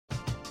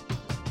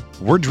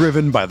We're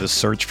driven by the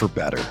search for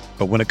better.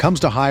 But when it comes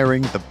to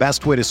hiring, the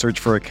best way to search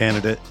for a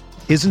candidate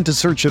isn't to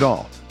search at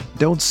all.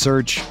 Don't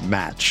search,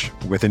 match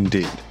with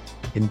Indeed.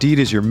 Indeed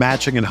is your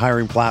matching and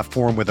hiring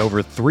platform with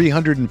over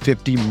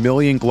 350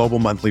 million global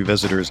monthly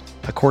visitors,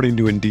 according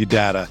to Indeed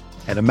data,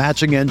 and a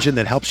matching engine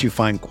that helps you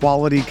find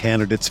quality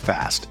candidates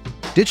fast.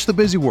 Ditch the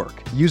busy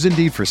work. Use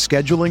Indeed for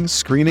scheduling,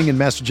 screening, and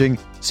messaging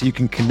so you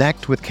can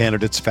connect with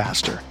candidates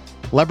faster.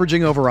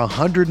 Leveraging over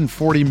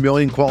 140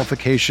 million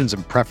qualifications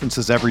and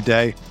preferences every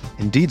day,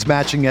 Indeed's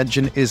matching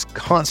engine is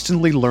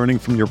constantly learning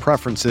from your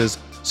preferences,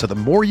 so the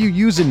more you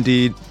use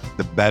Indeed,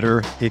 the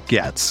better it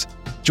gets.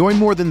 Join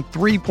more than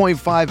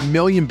 3.5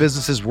 million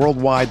businesses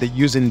worldwide that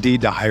use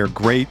Indeed to hire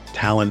great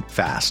talent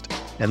fast.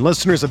 And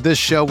listeners of this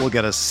show will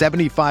get a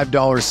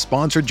 $75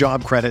 sponsored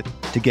job credit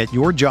to get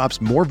your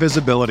jobs more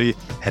visibility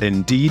at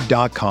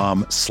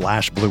Indeed.com/Blue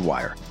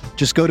Wire.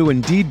 Just go to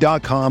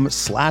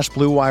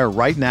Indeed.com/Blue Wire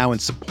right now and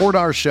support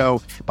our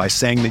show by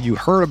saying that you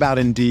heard about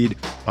Indeed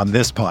on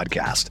this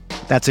podcast.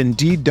 That's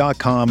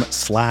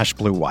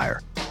Indeed.com/Blue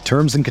Wire.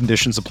 Terms and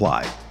conditions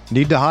apply.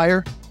 Need to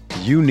hire?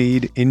 You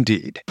need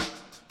Indeed.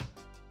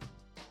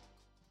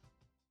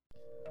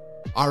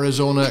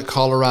 Arizona,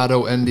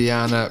 Colorado,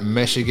 Indiana,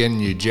 Michigan,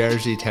 New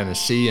Jersey,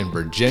 Tennessee, and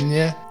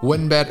Virginia.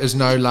 WynnBET is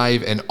now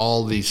live in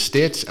all these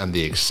states, and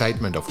the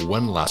excitement of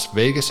Wynn Las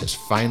Vegas has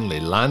finally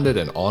landed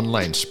in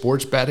online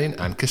sports betting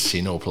and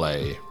casino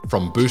play.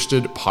 From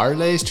boosted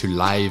parlays to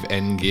live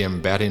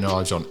in-game betting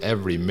odds on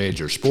every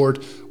major sport,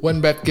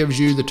 WynnBET gives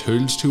you the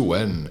tools to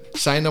win.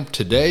 Sign up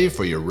today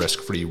for your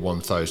risk-free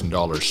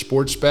 $1,000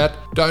 sports bet.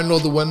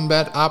 Download the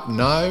WynnBET app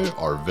now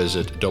or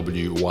visit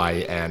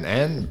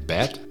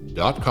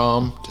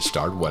wynnbet.com to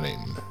start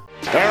winning.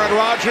 Aaron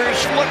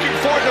Rodgers looking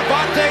for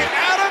Devontae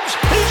Adams.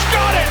 He's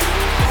got it!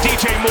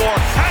 DJ Moore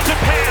has a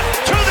pass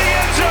to the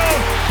end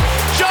zone.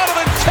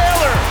 Jonathan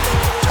Taylor,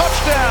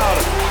 touchdown.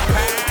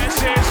 Pass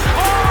is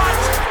caught.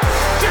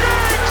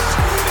 Diggs,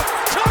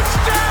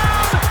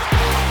 touchdown.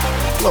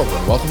 Hello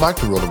and welcome back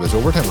to RotoViz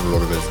Overtime on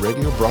RotoViz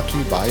Radio, brought to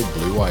you by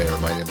Blue Wire.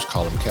 My name is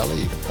Colin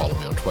Kelly. You can follow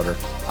me on Twitter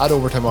at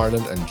Overtime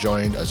Ireland, and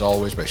joined as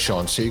always by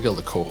Sean Siegel,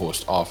 the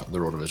co-host of the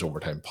RotoViz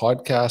Overtime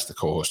podcast, the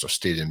co-host of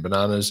Stadium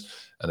Bananas.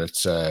 And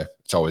it's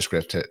always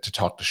great to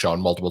talk to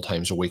Sean multiple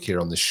times a week here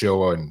on the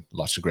show, and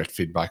lots of great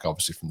feedback,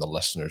 obviously, from the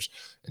listeners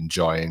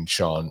enjoying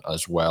Sean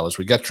as well. As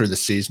we get through the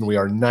season, we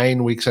are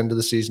 9 weeks into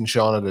the season,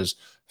 Sean. It is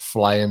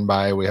flying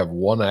by. We have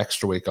one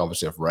extra week,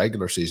 obviously, of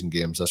regular season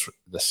games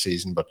this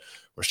season, but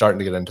we're starting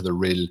to get into the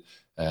real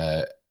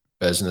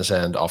business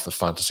end of the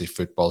fantasy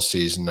football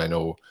season.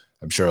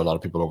 I'm sure a lot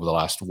of people over the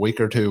last week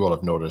or two will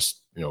have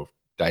noticed,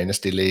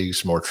 dynasty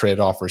leagues, more trade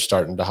offers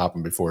starting to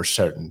happen before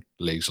certain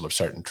leagues will have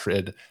certain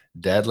trade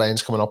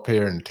deadlines coming up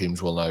here, and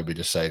teams will now be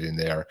deciding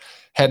they are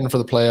heading for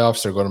the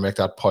playoffs. They're going to make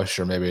that push,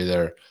 or maybe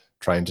they're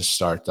trying to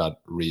start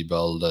that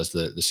rebuild as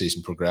the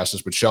season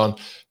progresses. But Sean,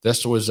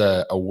 this was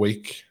a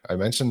week. I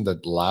mentioned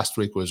that last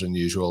week was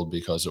unusual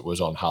because it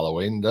was on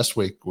Halloween. This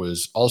week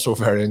was also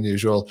very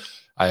unusual.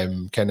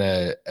 I'm kind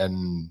of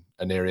in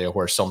an area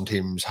where some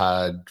teams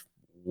had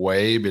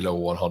way below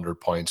 100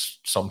 points.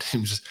 Some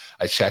teams,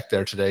 I checked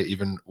there today,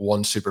 even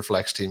one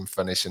Superflex team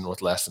finishing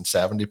with less than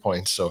 70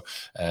 points. So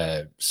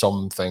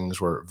some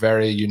things were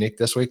very unique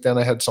this week. Then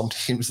I had some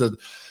teams that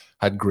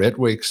had great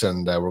weeks,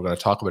 and we're going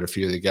to talk about a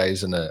few of the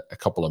guys in a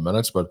couple of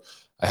minutes. But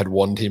I had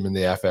one team in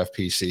the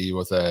FFPC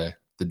with the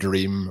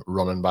dream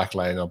running back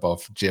lineup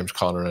of James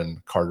Conner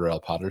and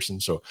Carterell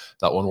Patterson. So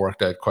that one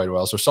worked out quite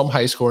well. So some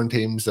high-scoring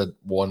teams that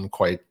won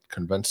quite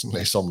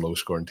convincingly, some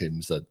low-scoring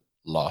teams that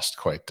lost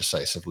quite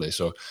decisively.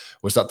 So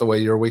was that the way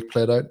your week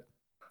played out?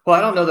 Well,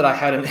 I don't know that I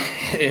had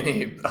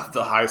any of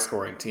the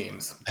high-scoring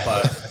teams,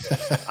 but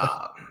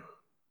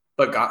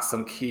but got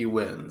some key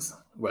wins,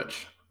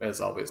 which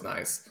is always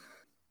nice.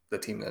 The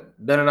team that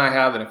Ben and I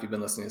have, and if you've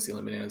been listening to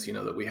Ceiling Bananas, you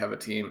know that we have a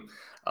team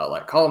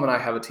like Colin and I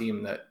have a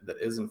team that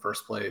is in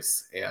first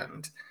place,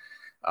 and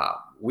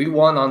we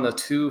won on the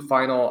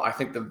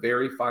the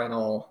very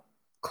final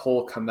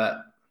Cole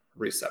Kmet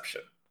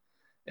reception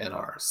in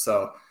ours.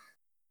 So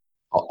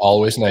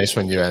always nice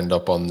when you end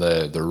up on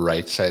the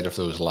right side of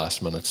those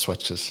last minute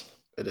switches.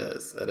 It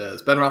is.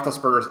 Ben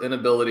Roethlisberger's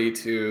inability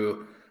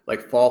to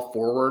fall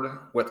forward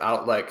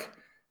without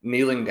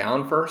kneeling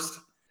down first,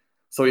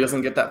 so he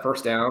doesn't get that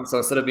first down. So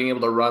instead of being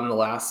able to run the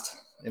last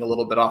a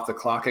little bit off the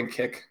clock and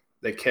kick,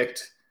 they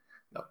kicked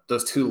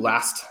those two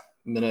last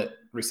minute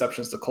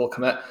receptions to Cole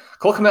Kmet.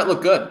 Cole Kmet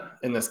looked good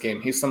in this game.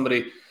 He's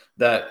somebody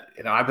that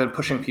I've been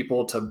pushing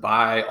people to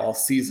buy all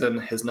season.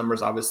 His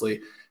numbers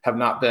obviously have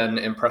not been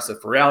impressive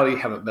for reality,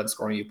 haven't been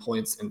scoring you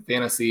points in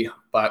fantasy.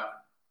 But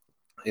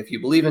if you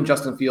believe in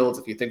Justin Fields,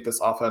 if you think this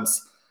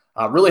offense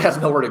really has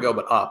nowhere to go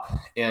but up,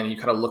 and you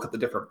kind of look at the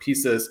different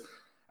pieces,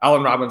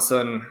 Allen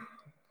Robinson,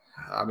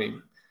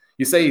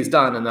 you say he's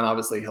done, and then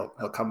obviously he'll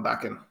come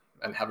back and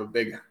have a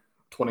big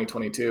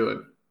 2022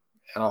 and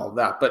all of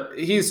that. But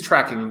he's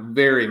tracking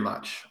very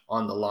much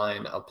on the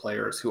line of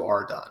players who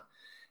are done.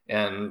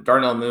 and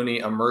Darnell Mooney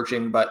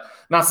emerging, but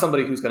not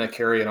somebody who's going to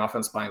carry an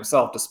offense by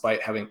himself,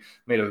 despite having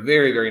made a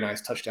very, very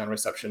nice touchdown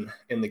reception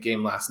in the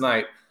game last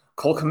night.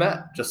 Cole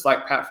Kmet, just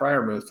like Pat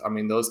Freiermuth. I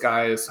mean, those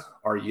guys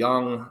are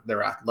young,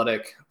 they're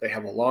athletic, they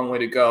have a long way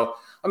to go.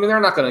 I mean, they're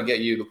not going to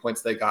get you the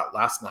points they got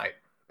last night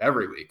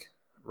every week,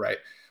 right?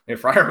 I mean,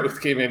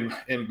 Freiermuth came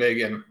in big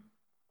in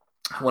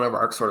one of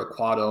our sort of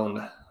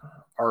quad-owned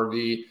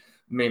RV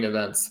main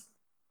events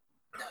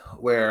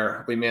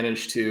where we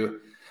managed to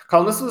 –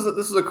 Colin, this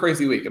was a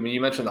crazy week. I mean,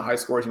 you mentioned the high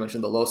scores, you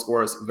mentioned the low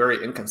scores,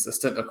 very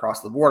inconsistent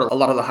across the board. A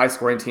lot of the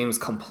high-scoring teams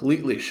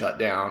completely shut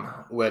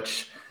down,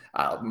 which –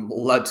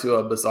 led to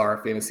a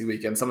bizarre fantasy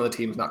weekend. Some of the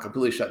teams not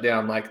completely shut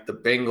down, like the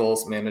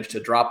Bengals managed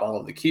to drop all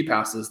of the key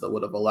passes that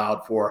would have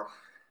allowed for,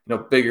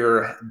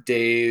 bigger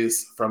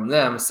days from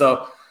them.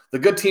 So the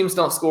good teams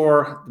don't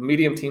score, the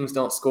medium teams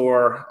don't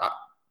score.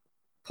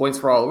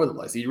 Points were all over the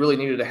place. You really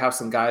needed to have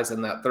some guys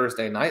in that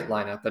Thursday night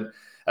lineup, and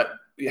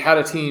you had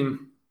a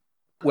team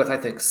with, I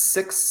think,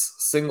 6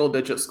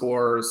 single-digit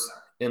scores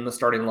in the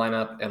starting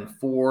lineup and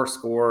 4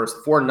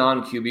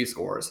 non-QB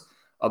scores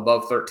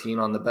above 13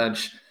 on the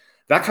bench.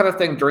 That kind of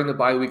thing during the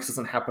bye weeks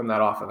doesn't happen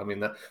that often. I mean,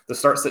 the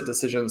start-sit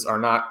decisions are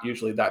not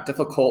usually that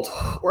difficult,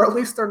 or at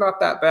least they're not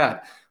that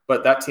bad.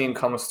 But that team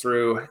comes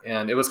through,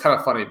 and it was kind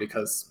of funny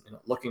because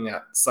looking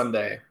at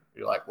Sunday,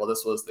 you're like, well,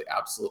 this was the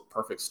absolute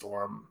perfect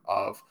storm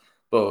of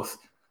both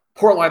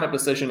poor lineup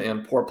decision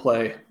and poor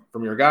play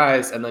from your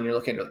guys. And then you're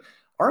looking at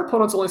our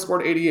opponents only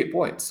scored 88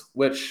 points,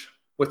 which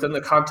within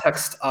the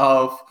context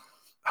of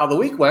how the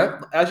week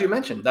went, as you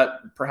mentioned,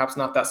 that perhaps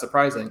not that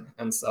surprising.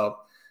 And so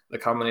the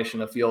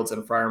combination of Fields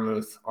and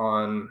Freiermuth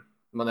on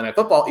Monday Night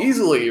Football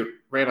easily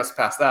ran us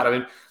past that. I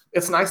mean,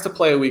 it's nice to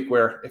play a week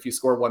where if you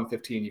score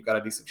 115, you've got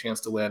a decent chance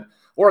to win.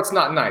 Or it's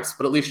not nice,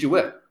 but at least you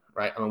win,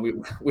 right? I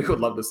mean, we would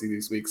love to see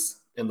these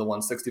weeks in the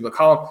 160. But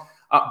Colin,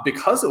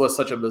 because it was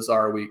such a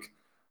bizarre week,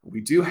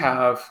 we do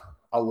have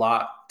a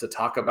lot to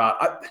talk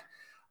about.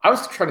 I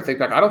was trying to think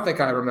back. I don't think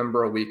I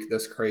remember a week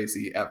this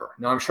crazy ever.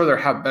 Now, I'm sure there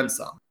have been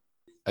some.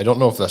 I don't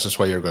know if this is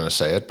why you're going to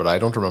say it, but I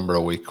don't remember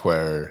a week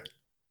where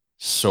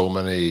so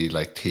many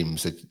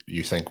teams that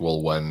you think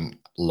will win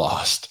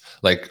lost.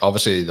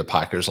 Obviously the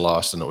Packers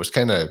lost, and it was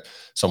kind of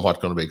somewhat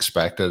going to be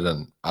expected.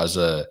 And as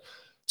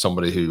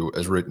somebody who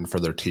is rooting for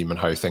their team and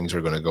how things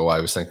are going to go,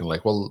 I was thinking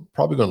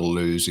probably going to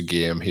lose a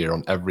game here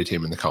on every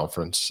team in the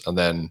conference. And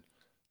then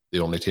the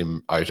only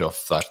team out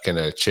of that kind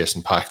of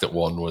chasing pack that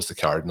won was the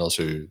Cardinals,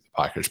 who the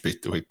Packers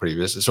beat the week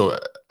previous. So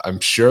I'm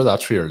sure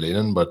that's where you're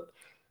leaning, but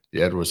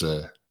yeah, it was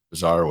a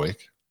bizarre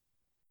week.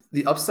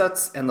 The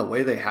upsets and the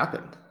way they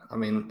happened, I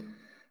mean,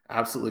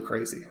 absolutely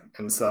crazy.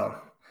 And so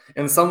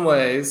in some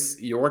ways,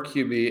 your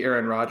QB,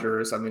 Aaron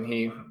Rodgers, I mean,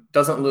 he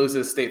doesn't lose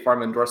his State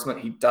Farm endorsement.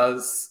 He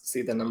does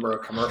see the number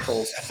of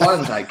commercials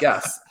plunge, I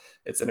guess.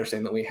 It's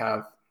interesting that we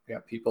have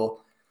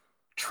people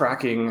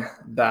tracking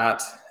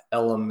that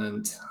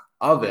element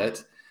of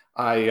it.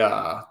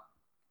 I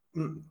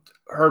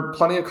heard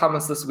plenty of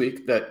comments this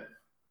week that,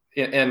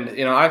 and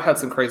I've had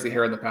some crazy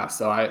hair in the past,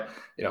 so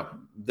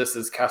this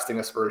is casting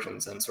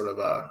aspersions in sort of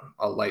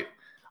a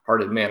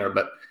light-hearted manner,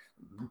 but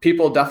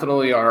people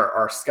definitely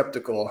are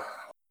skeptical.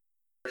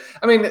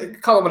 I mean,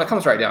 Colin, when it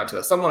comes right down to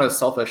it, someone as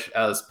selfish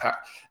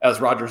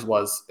as Rodgers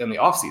was in the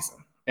offseason,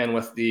 and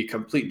with the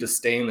complete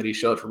disdain that he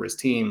showed for his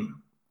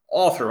team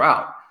all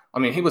throughout, I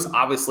mean, he was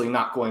obviously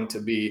not going to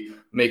be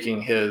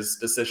making his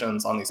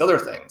decisions on these other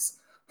things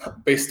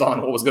based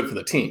on what was good for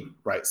the team,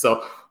 right?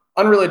 So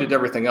unrelated to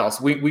everything else,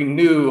 we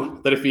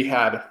knew that if he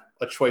had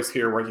a choice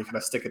here where he kind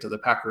of stick it to the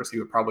Packers, he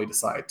would probably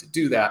decide to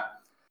do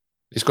that.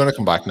 He's going to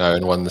come back now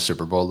and win the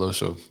Super Bowl, though,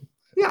 so...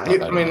 Yeah,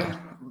 I mean,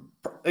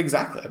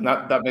 exactly. And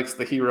that makes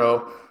the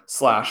hero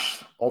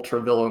 / ultra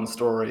villain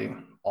story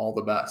all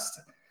the best.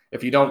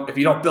 If you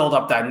don't build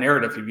up that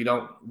narrative, if you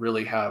don't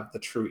really have the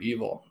true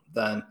evil,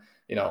 then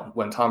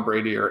when Tom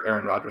Brady or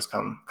Aaron Rodgers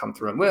come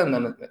through and win,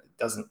 then it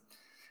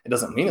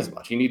doesn't mean as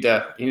much. You need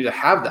to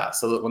have that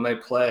so that when they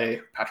play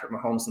Patrick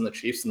Mahomes and the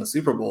Chiefs in the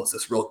Super Bowl, it's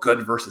this real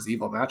good versus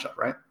evil matchup,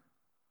 right?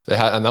 They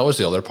had, and that was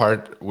the other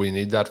part. We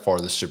need that for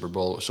the Super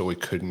Bowl, so we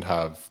couldn't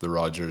have the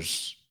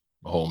Rodgers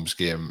Mahomes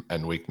game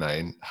in week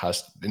 9.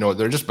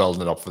 They're just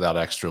building it up for that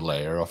extra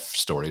layer of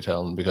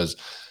storytelling because,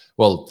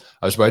 well,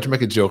 I was about to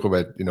make a joke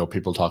about,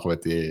 people talk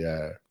about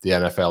the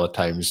NFL at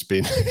times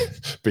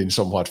being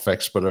somewhat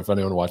fixed, but if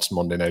anyone watched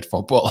Monday Night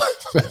Football,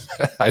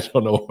 I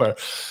don't know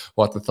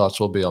what the thoughts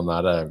will be on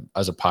that.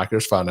 As a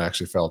Packers fan, I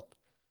actually felt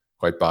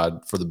quite bad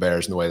for the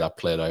Bears in the way that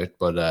played out,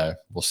 but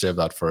we'll save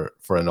that for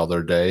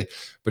another day.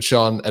 But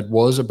Sean, it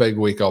was a big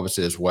week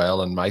obviously as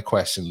well, and my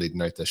question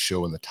leading out this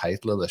show, and the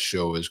title of the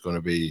show is going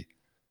to be,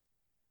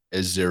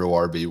 is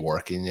ZeroRB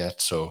working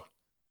yet? So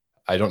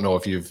I don't know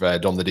if you've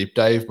done the deep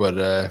dive,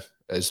 but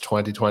is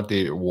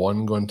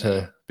 2021 going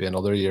to be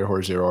another year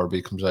where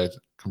ZeroRB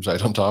comes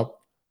out on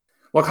top?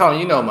 Well, Colin,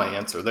 you know my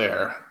answer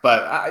there,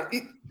 but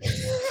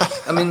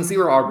I mean,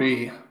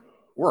 ZeroRB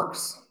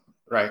works,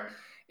 right?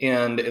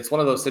 And it's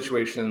one of those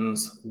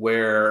situations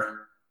where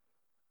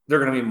there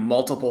are going to be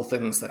multiple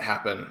things that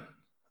happen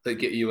that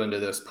get you into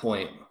this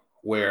point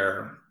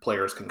where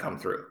players can come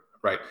through,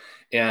 right?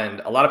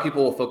 And a lot of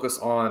people will focus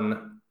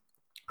on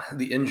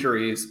the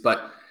injuries,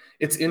 but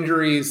it's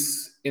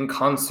injuries in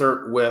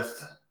concert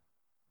with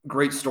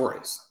great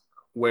stories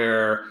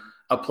where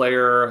a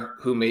player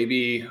who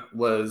maybe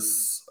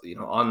was,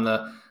 on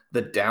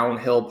the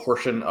downhill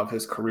portion of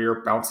his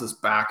career bounces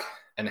back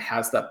and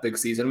has that big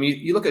season. I mean,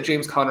 you look at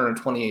James Conner in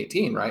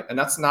 2018, right? And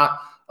that's not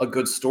a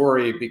good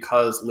story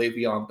because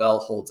Le'Veon Bell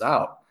holds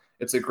out.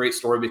 It's a great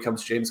story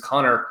because James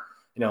Conner,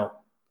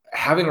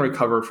 having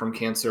recovered from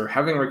cancer,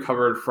 having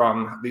recovered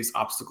from these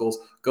obstacles,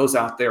 goes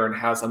out there and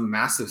has a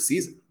massive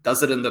season,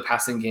 does it in the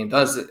passing game,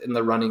 does it in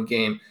the running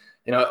game,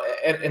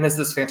 and is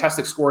this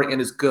fantastic scoring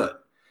and is good.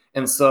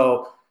 And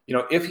so,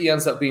 if he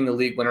ends up being the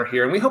league winner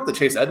here, and we hope that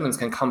Chase Edmonds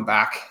can come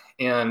back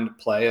and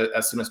play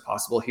as soon as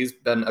possible. He's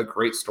been a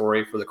great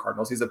story for the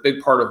Cardinals. He's a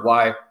big part of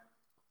why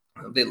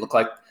they look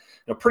like,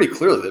 pretty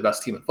clearly the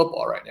best team in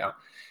football right now.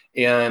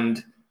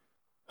 And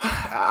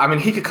I mean,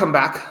 he could come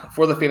back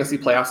for the fantasy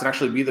playoffs and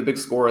actually be the big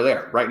scorer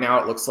there. Right now,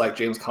 it looks like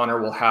James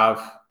Conner will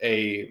have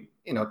a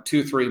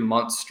 2-3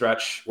 month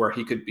stretch where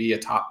he could be a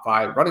top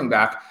 5 running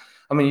back.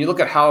 I mean, you look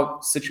at how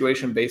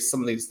situation-based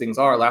some of these things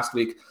are. Last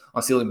week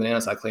on Stealing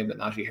Bananas, I claimed that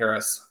Najee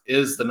Harris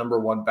is the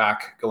number 1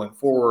 back going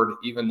forward,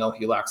 even though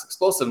he lacks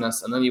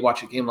explosiveness. And then you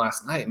watch a game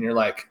last night and you're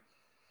like,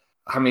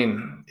 I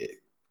mean,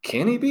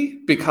 can he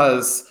be?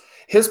 Because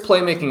his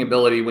playmaking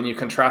ability, when you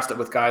contrast it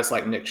with guys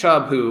like Nick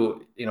Chubb,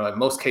 who, in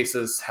most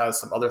cases has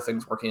some other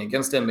things working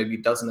against him, maybe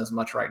doesn't as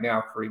much right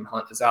now. Kareem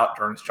Hunt is out.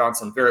 Dearness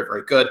Johnson, very,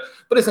 very good,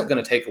 but isn't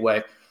going to take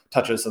away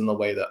touches in the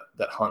way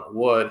that Hunt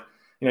would.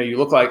 You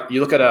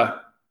look at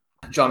a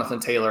Jonathan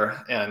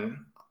Taylor, and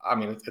I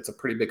mean, it's a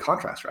pretty big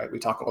contrast, right? We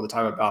talk all the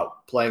time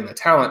about playing the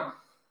talent,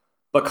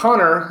 but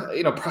Conner,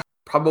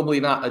 probably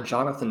not a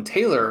Jonathan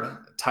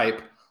Taylor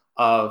type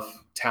of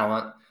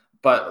talent.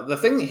 But the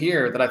thing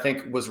here that I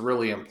think was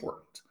really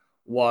important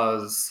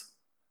was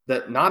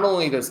that not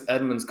only does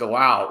Edmonds go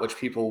out, which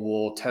people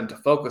will tend to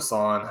focus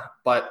on,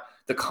 but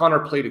the Conner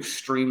played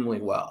extremely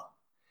well.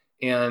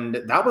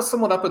 And that was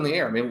somewhat up in the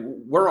air. I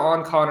mean, we're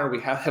on Conner. We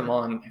have him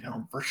on,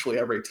 virtually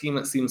every team,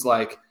 it seems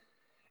like.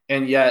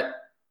 And yet,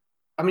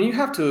 I mean, you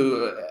have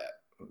to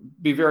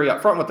be very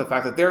upfront with the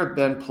fact that there have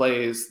been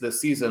plays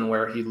this season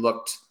where he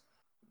looked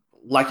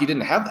like he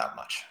didn't have that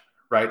much,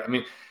 right? I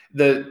mean,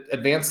 the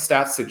advanced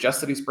stats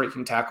suggest that he's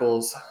breaking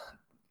tackles.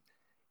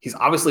 He's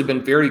obviously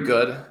been very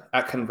good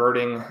at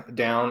converting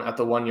down at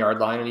the 1 yard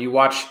line. And you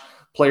watch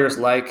players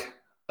like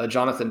a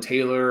Jonathan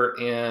Taylor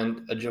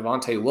and a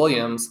Javonte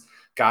Williams,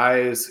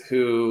 guys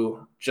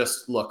who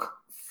just look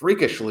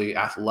freakishly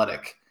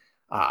athletic,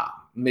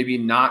 maybe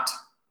not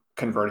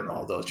converting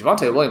all of those.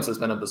 Javonte Williams has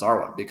been a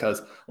bizarre one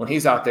because when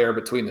he's out there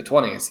between the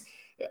 20s,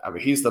 I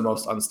mean, he's the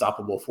most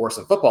unstoppable force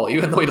in football,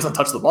 even though he doesn't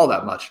touch the ball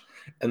that much.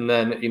 And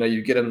then,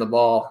 you get him the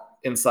ball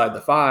inside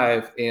the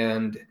 5,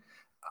 and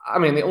I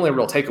mean, the only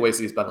real takeaway is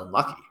he's been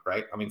unlucky,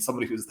 right? I mean,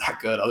 somebody who's that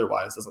good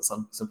otherwise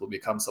doesn't simply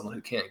become someone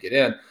who can't get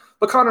in.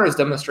 But Conner has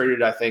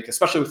demonstrated, I think,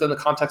 especially within the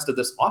context of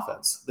this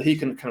offense, that he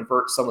can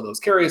convert some of those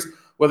carries,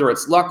 whether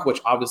it's luck, which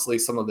obviously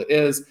some of it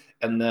is,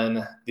 and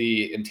then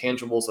the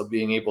intangibles of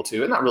being able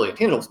to, and not really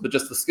intangibles, but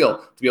just the skill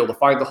to be able to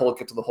find the hole,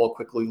 get to the hole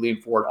quickly,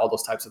 lean forward, all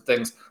those types of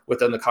things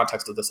within the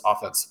context of this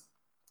offense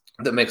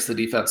that makes the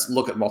defense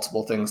look at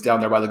multiple things down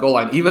there by the goal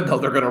line, even though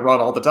they're going to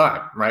run all the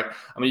time, right?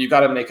 I mean, you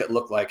got to make it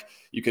look like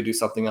you could do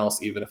something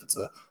else, even if it's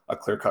a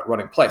clear-cut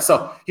running play.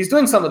 So he's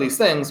doing some of these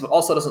things, but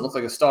also doesn't look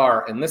like a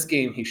star. In this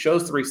game, he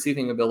shows the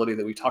receiving ability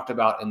that we talked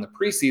about in the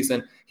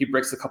preseason. He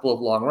breaks a couple of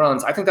long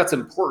runs. I think that's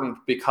important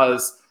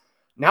because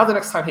now the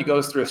next time he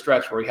goes through a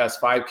stretch where he has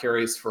 5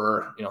 carries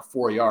for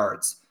 4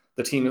 yards,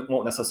 the team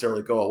won't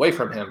necessarily go away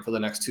from him for the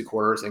next 2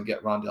 quarters and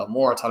get Rondale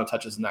Moore a ton of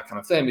touches and that kind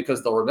of thing,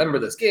 because they'll remember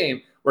this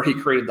game where he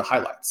created the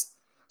highlights.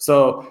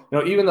 So,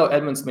 even though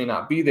Edmonds may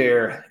not be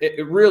there,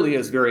 it really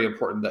is very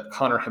important that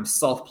Conner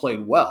himself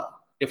played well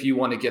if you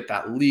want to get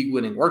that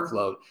league-winning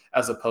workload,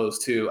 as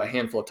opposed to a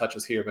handful of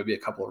touches here, maybe a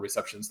couple of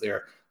receptions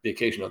there, the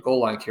occasional goal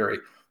line carry.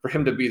 For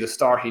him to be the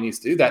star, he needs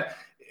to do that,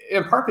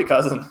 in part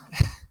because, and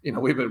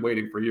we've been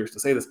waiting for years to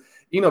say this,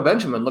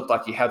 Benjamin looked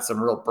like he had some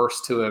real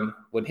burst to him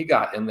when he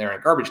got in there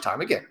in garbage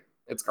time. Again,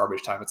 it's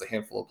garbage time. It's a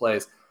handful of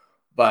plays.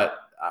 But,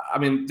 I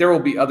mean, there will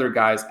be other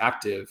guys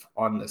active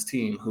on this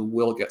team who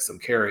will get some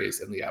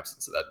carries in the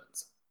absence of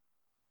Edmonds.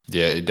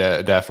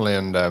 Yeah, definitely.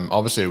 And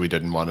obviously we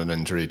didn't want an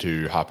injury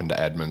to happen to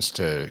Edmonds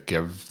to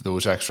give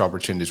those extra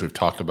opportunities. We've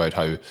talked about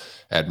how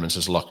Edmonds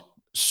has looked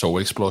so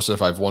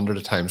explosive. I've wondered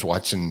at times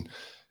watching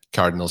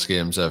Cardinals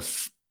games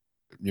if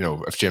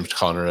James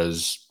Conner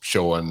is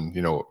showing,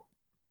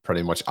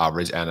 pretty much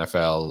average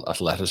NFL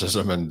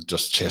athleticism, and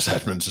just Chase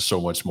Edmonds is so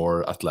much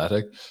more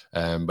athletic.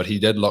 But he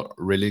did look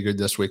really good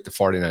this week. The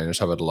 49ers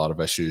have had a lot of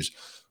issues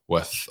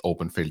with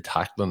open field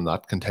tackling.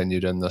 That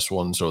continued in this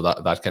one, so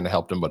that kind of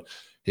helped him. But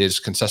he's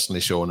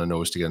consistently showing a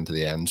nose to get into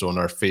the end zone.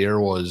 Our fear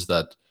was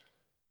that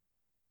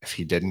if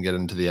he didn't get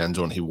into the end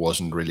zone, he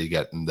wasn't really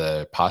getting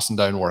the passing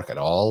down work at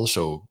all.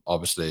 So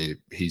obviously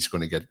he's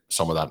going to get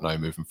some of that now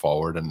moving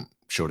forward, and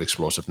showed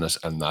explosiveness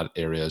in that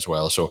area as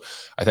well. So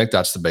I think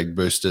that's the big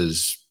boost,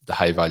 is the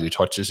high value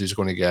touches he's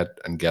going to get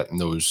and getting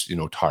those,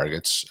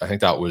 targets. I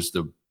think that was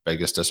the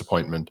biggest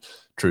disappointment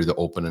through the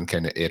opening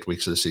kind of 8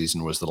 weeks of the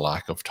season, was the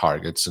lack of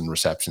targets and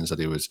receptions that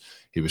he was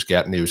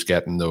getting. He was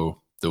getting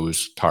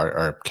those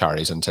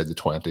carries inside the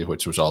 20,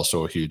 which was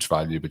also a huge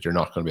value, but you're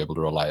not going to be able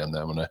to rely on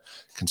them on a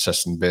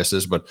consistent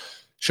basis. But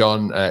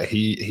Sean,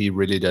 he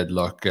really did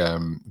look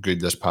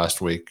good this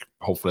past week.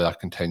 Hopefully that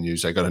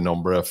continues. I got a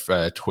number of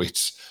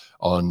tweets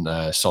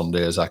on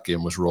Sunday as that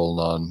game was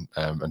rolling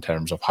on, in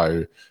terms of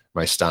how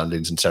my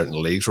standings in certain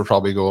leagues were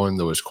probably going.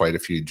 There was quite a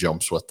few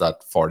jumps with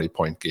that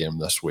 40-point game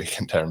this week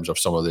in terms of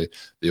some of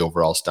the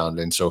overall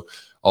standings. So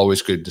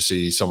always good to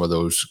see some of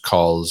those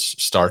calls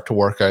start to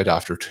work out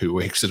after 2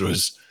 weeks. It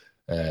was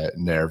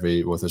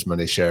nervy with as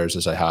many shares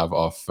as I have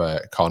of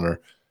Connor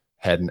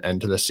heading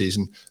into this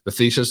season. The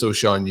thesis, though,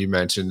 Sean, you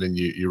mentioned, and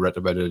you read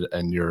about it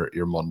in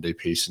your Monday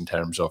piece, in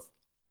terms of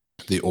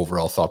the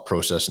overall thought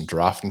process in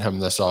drafting him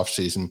this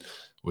offseason,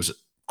 was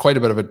quite a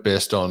bit of it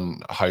based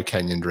on how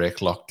Kenyon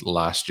Drake looked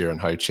last year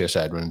and how Chase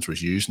Edmonds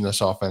was using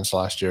this offense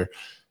last year.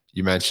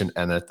 You mentioned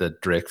in it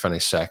that Drake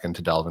finished second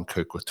to Dalvin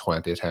Cook with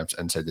 20 attempts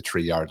inside the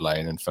 3-yard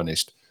line, and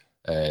finished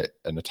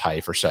in a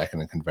tie for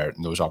second in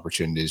converting those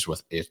opportunities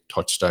with 8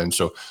 touchdowns.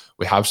 So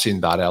we have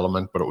seen that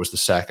element, but it was the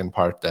second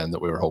part then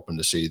that we were hoping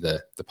to see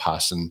the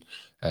passing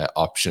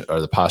option, or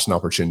the passing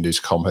opportunities,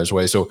 come his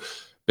way. So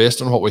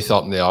based on what we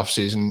thought in the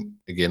offseason,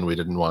 again, we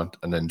didn't want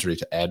an injury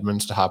to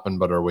Edmonds to happen,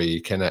 but are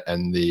we kind of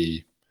in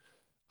the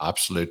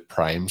absolute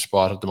prime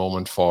spot at the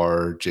moment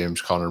for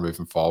James Conner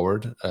moving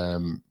forward,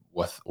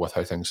 with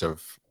how things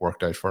have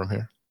worked out for him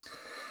here?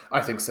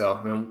 I think so.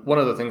 I mean, one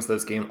of the things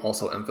this game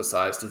also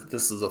emphasized is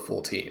this is a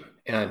full team.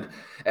 And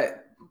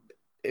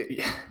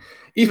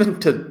even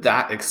to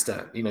that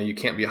extent, you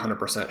can't be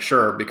 100%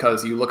 sure,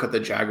 because you look at the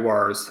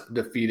Jaguars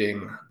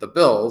defeating the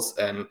Bills,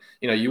 and,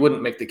 you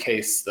wouldn't make the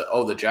case that,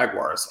 the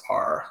Jaguars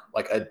are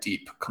like a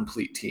deep,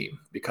 complete team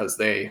because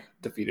they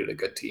defeated a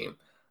good team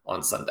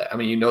on Sunday. I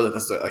mean, that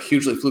this is a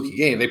hugely fluky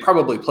game. They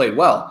probably played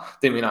well.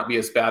 They may not be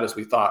as bad as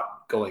we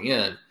thought going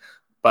in.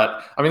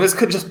 But, I mean, this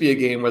could just be a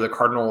game where the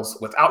Cardinals,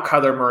 without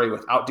Kyler Murray,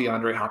 without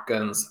DeAndre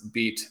Hopkins,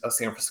 beat a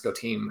San Francisco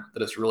team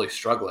that is really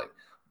struggling.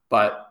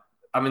 But,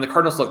 I mean, the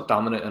Cardinals look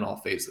dominant in all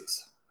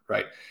phases,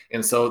 right?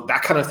 And so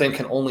that kind of thing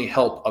can only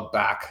help a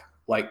back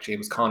like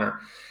James Conner.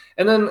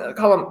 And then,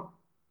 Colin,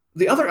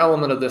 the other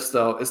element of this,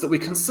 though, is that we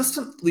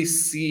consistently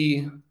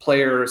see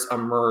players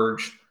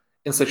emerge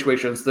in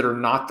situations that are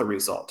not the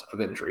result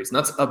of injuries. And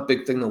that's a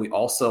big thing that we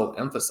also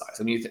emphasize.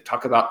 I mean, you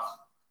talk about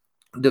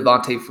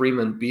Devontae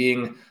Freeman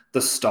being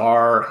the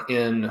star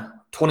in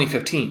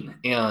 2015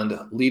 and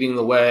leading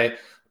the way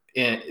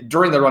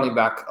during the running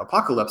back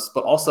apocalypse,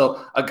 but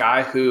also a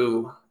guy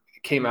who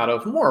came out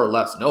of more or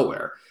less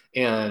nowhere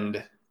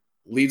and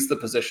leads the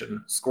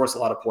position, scores a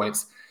lot of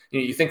points.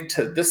 You think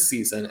to this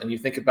season and you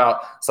think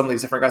about some of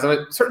these different guys. I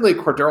mean, certainly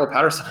Cordero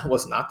Patterson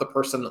was not the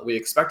person that we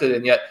expected.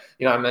 And yet,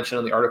 I mentioned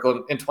in the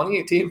article, in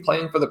 2018,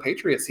 playing for the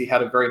Patriots, he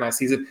had a very nice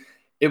season.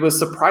 It was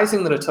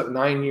surprising that it took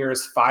 9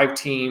 years, 5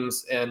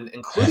 teams, and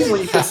including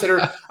when you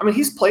consider, I mean,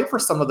 he's played for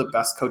some of the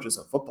best coaches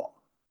in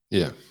football.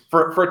 Yeah.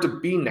 For it to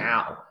be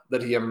now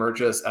that he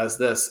emerges as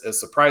this is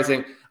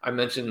surprising. I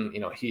mentioned,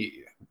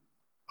 he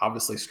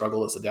obviously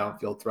struggled as a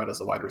downfield threat as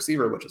a wide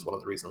receiver, which is one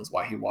of the reasons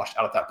why he washed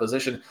out of that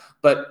position.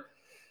 But,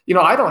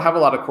 I don't have a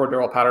lot of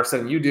Cordero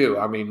Patterson. You do.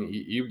 I mean,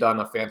 you've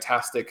done a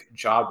fantastic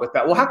job with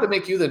that. We'll have to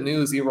make you the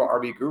new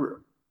ZeroRB guru.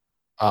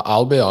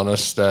 I'll be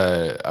honest,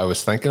 I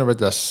was thinking about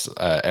this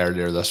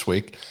earlier this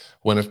week.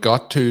 When it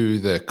got to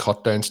the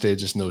cut down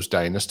stages in those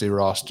dynasty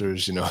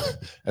rosters, in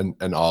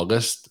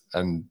August,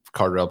 and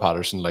Cordell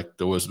Patterson,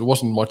 there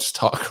wasn't much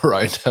talk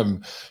around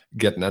him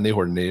getting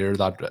anywhere near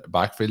that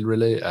backfield,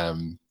 really.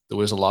 There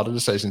was a lot of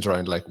decisions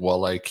around,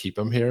 will I keep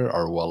him here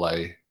or will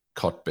I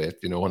cut bait,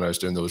 when I was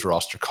doing those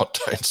roster cut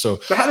downs. So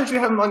how did you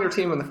have him on your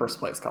team in the first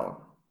place, Colin?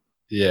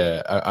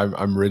 Yeah,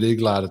 I'm really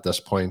glad at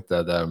this point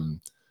that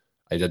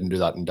I didn't do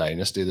that in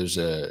Dynasty.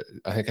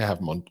 I think I have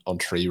him on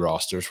 3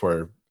 rosters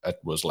where it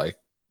was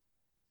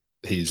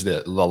he's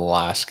the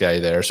last guy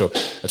there. So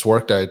it's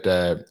worked out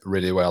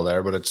really well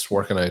there, but it's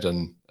working out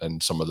in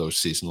some of those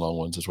season-long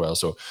ones as well.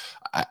 So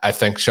I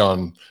think,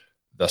 Sean,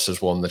 this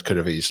is one that could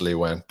have easily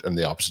went in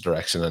the opposite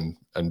direction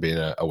and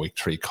been a week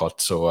 3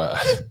 cut. So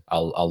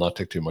I'll not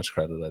take too much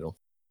credit, I don't.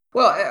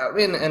 Well, I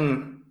mean,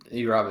 and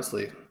you're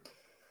obviously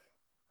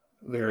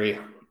very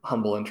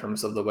humble in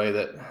terms of the way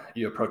that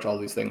you approach all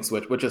these things,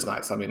 which is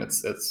nice. I mean,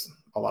 it's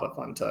a lot of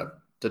fun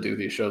to do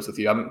these shows with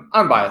you.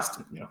 I'm biased.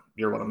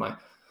 You're one of my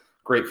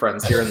great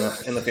friends here in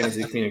the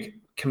fantasy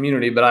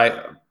community, but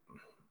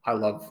I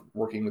love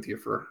working with you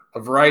for a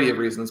variety of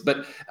reasons.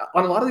 But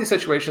on a lot of these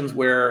situations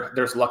where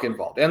there's luck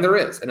involved, and there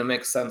is, and it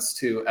makes sense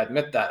to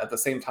admit that, at the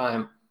same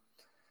time,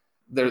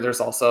 there's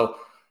also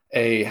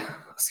a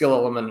skill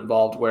element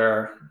involved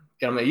where,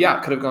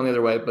 it could have gone the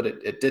other way, but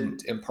it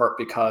didn't, in part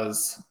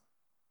because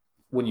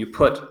when you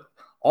put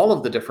all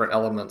of the different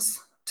elements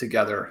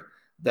together,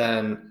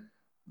 then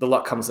the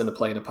luck comes into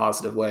play in a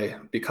positive way,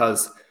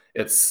 because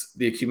it's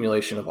the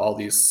accumulation of all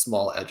these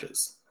small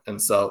edges.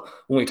 And so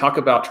when we talk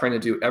about trying to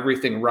do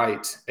everything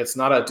right, it's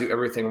not a do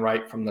everything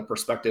right from the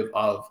perspective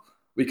of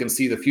we can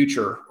see the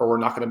future or we're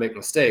not going to make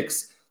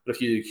mistakes. But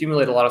if you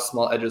accumulate a lot of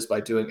small edges by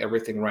doing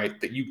everything right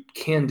that you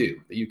can do,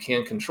 that you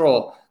can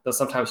control, then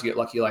sometimes you get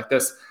lucky like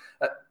this.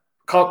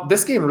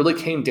 This game really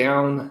came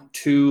down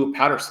to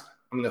Patterson.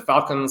 I mean, the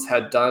Falcons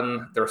had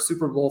done their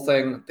Super Bowl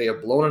thing. They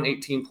had blown an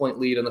 18-point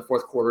lead in the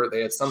fourth quarter.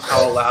 They had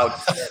somehow allowed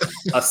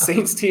a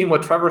Saints team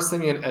with Trevor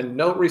Siemian and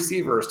no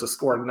receivers to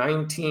score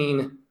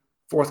 19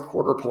 fourth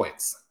quarter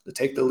points to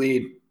take the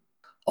lead.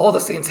 All the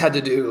Saints had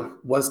to do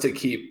was to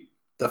keep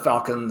the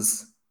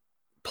Falcons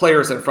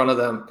players in front of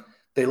them.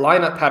 They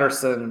line up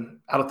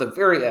Patterson out at the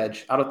very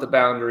edge, out at the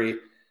boundary.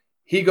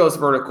 He goes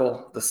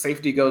vertical. The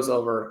safety goes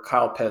over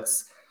Kyle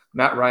Pitts.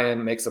 Matt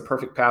Ryan makes a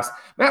perfect pass.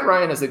 Matt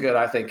Ryan is a good,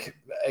 I think,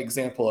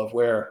 example of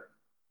where,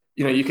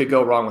 you could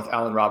go wrong with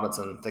Allen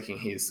Robinson thinking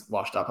he's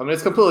washed up. I mean,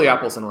 it's completely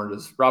apples and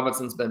oranges.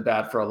 Robinson's been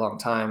bad for a long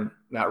time.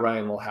 Matt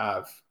Ryan will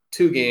have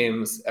 2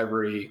 games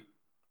every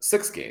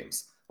 6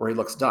 games where he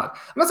looks done.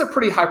 And that's a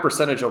pretty high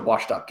percentage of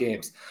washed up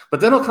games. But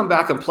then he'll come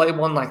back and play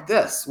one like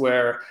this,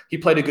 where he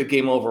played a good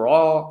game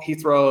overall. He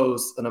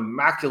throws an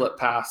immaculate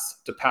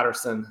pass to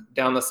Patterson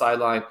down the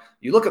sideline.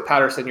 You look at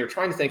Patterson, you're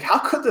trying to think, how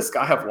could this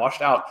guy have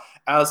washed out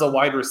as a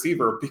wide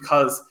receiver?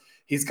 Because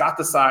he's got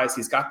the size,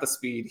 he's got the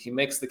speed, he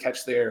makes the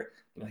catch there.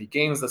 He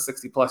gains the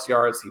 60-plus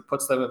yards. He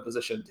puts them in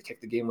position to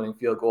kick the game-winning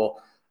field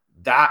goal.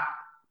 That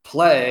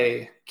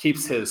play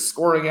keeps his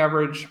scoring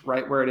average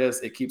right where it is.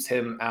 It keeps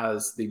him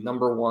as the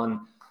number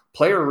 1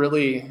 player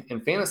really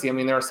in fantasy. I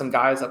mean, there are some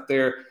guys up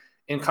there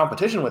in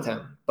competition with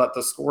him, but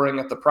the scoring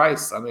at the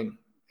price, I mean,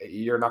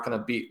 you're not going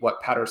to beat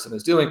what Patterson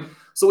is doing.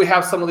 So we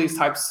have some of these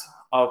types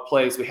of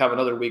plays. We have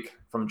another week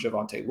from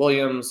Javonte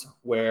Williams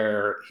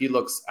where he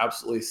looks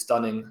absolutely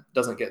stunning,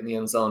 doesn't get in the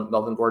end zone.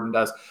 Melvin Gordon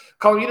does.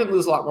 Colin, you didn't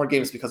lose a lot more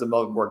games because of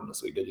Melvin Gordon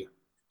this week, did you?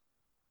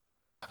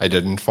 I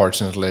didn't,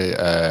 fortunately,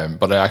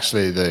 but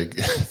actually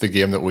the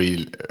game that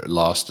we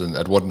lost, and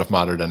it wouldn't have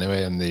mattered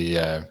anyway in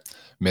the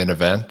main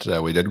event.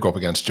 We did go up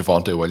against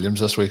Javonte Williams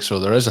this week, so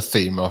there is a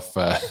theme of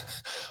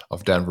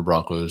Denver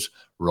Broncos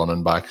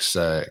running backs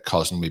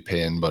causing me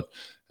pain, but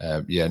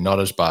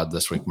not as bad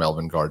this week.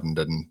 Melvin Gordon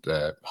didn't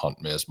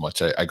haunt me as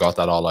much. I got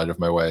that all out of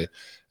my way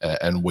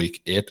in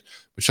week 8.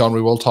 But Sean,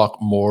 we will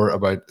talk more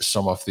about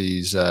some of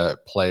these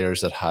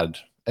players that had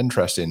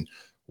interesting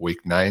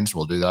week 9s.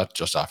 We'll do that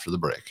just after the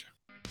break.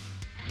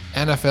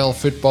 NFL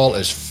football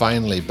is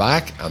finally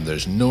back, and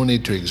there's no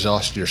need to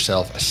exhaust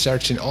yourself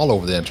searching all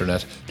over the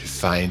internet to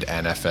find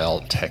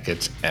NFL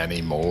tickets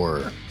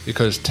anymore.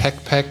 Because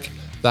TickPick,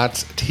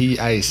 that's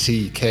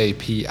TickPick,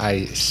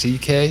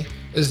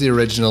 is the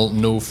original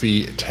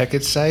no-fee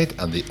ticket site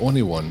and the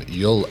only one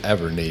you'll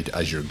ever need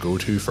as your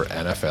go-to for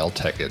NFL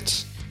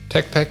tickets.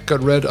 TickPick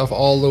got rid of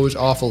all those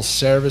awful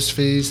service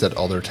fees that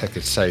other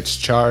ticket sites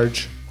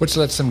charge, which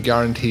lets them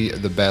guarantee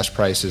the best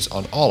prices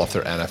on all of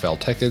their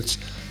NFL tickets.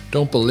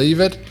 Don't believe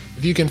it?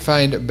 If you can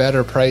find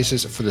better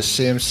prices for the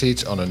same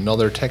seats on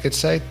another ticket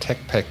site,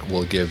 TickPick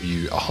will give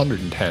you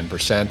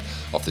 110%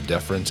 of the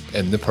difference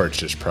in the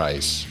purchase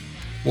price.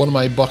 One of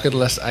my bucket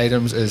list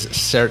items is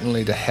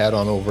certainly to head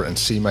on over and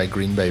see my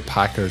Green Bay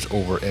Packers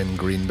over in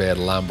Green Bay at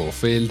Lambeau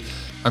Field.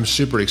 I'm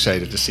super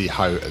excited to see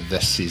how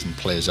this season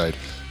plays out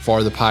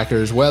for the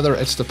Packers, whether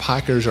it's the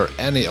Packers or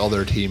any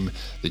other team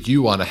that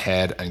you want to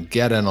head and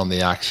get in on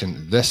the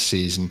action this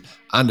season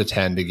and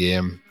attend a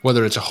game.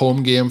 Whether it's a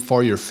home game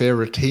for your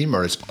favourite team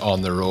or it's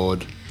on the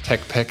road,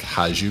 TickPick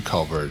has you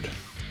covered.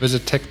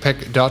 Visit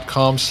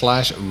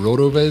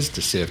tickpick.com/rotoviz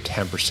to save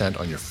 10%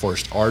 on your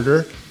first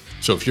order.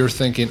 So if you're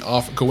thinking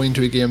of going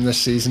to a game this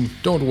season,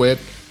 don't wait.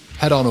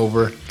 Head on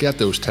over, get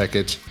those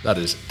tickets. That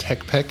is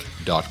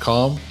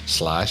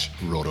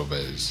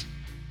tickpick.com/rotoviz.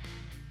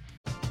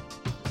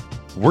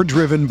 We're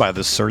driven by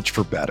the search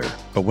for better.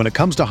 But when it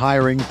comes to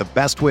hiring, the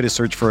best way to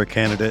search for a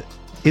candidate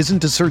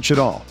isn't to search at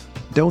all.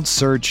 Don't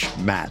search,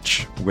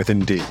 match with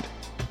Indeed.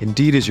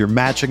 Indeed is your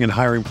matching and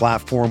hiring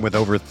platform with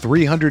over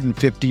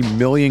 350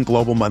 million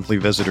global monthly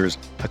visitors,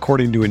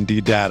 according to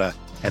Indeed data,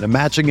 and a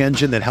matching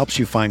engine that helps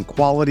you find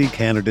quality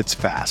candidates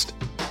fast.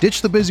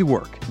 Ditch the busy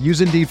work. Use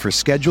Indeed for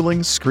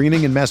scheduling,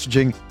 screening, and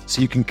messaging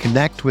so you can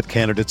connect with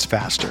candidates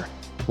faster.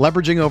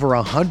 Leveraging over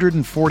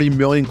 140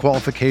 million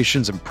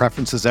qualifications and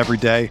preferences every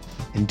day,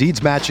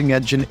 Indeed's matching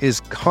engine is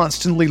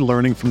constantly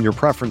learning from your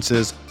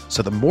preferences,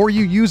 so the more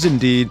you use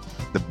Indeed,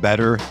 the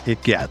better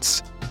it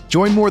gets.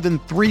 Join more than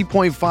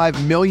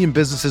 3.5 million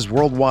businesses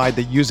worldwide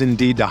that use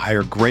Indeed to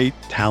hire great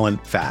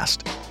talent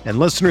fast. And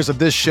listeners of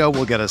this show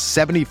will get a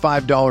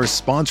 $75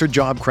 sponsored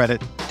job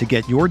credit to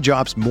get your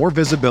jobs more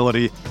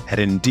visibility at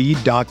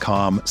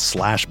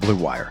Indeed.com/Blue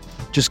Wire.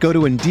 Just go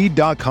to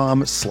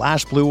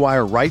Indeed.com/Blue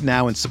Wire right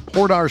now and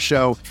support our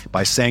show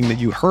by saying that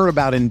you heard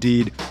about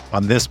Indeed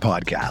on this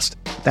podcast.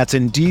 That's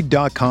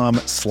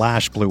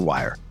Indeed.com/Blue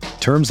Wire.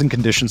 Terms and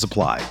conditions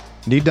apply.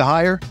 Need to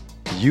hire?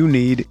 You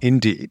need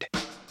Indeed.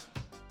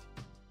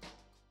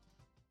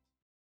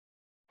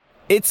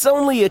 It's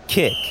only a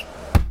kick,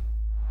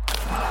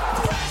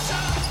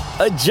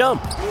 a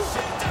jump,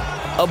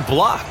 a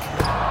block.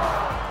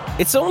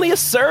 It's only a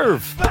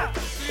serve.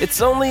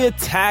 It's only a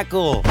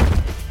tackle,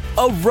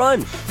 a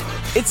run.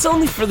 It's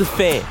only for the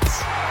fans.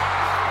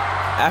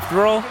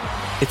 After all,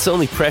 it's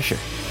only pressure.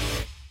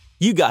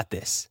 You got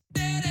this.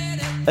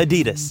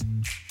 Adidas.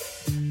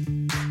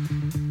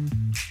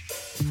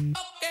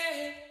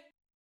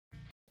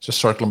 Just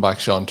circling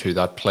back, Sean, to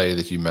that play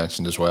that you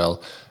mentioned as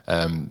well,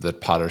 that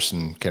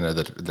Patterson kind of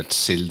that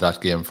sealed that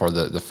game for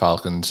the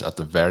Falcons at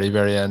the very,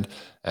 very end.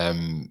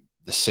 The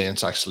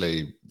Saints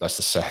actually, that's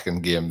the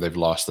second game they've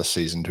lost this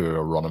season to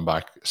a running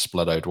back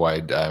split out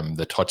wide.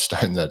 The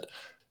touchdown that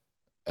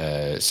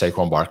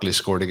Saquon Barkley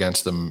scored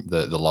against them,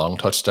 the long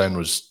touchdown,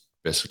 was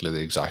basically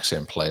the exact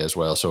same play as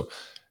well. So,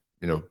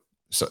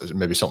 so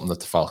maybe something that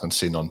the Falcons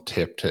seen on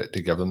tape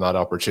to give them that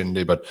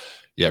opportunity. But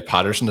yeah,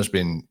 Patterson has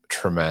been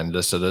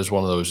tremendous. It's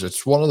one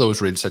of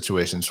those real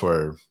situations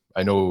where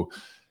I know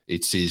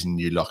each season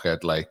you look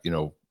at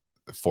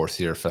fourth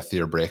year, fifth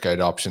year breakout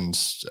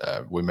options.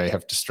 We may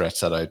have to stretch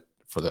that out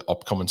for the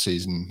upcoming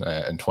season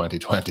in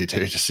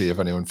 2022 to see if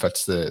anyone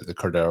fits the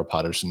Cordero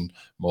Patterson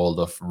mold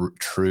of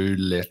true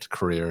late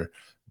career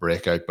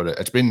breakout. But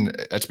it's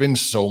been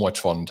so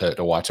much fun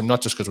to watch him,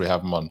 not just because we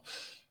have him on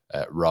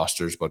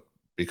rosters, but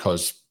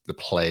because the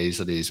plays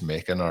that he's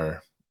making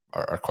are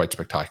quite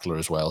spectacular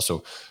as well.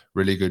 So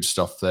really good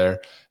stuff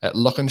there.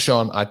 Looking,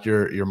 Sean, at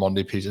your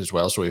Monday piece as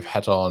well. So we've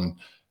hit on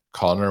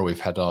Connor,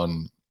 we've hit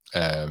on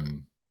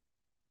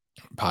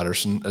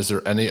Patterson. Is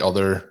there any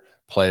other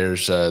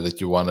players that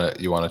you want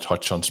to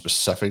touch on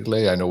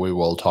specifically? I know we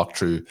will talk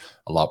through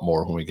a lot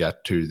more when we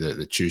get to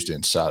the Tuesday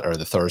and Saturday, or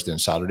the Thursday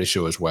and Saturday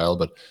show as well.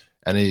 But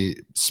any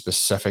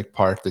specific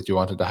part that you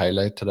wanted to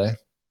highlight today?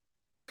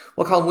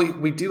 Well,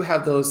 Colin, we do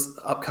have those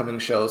upcoming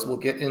shows. We'll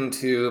get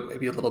into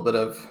maybe a little bit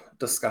of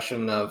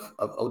discussion of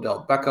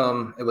Odell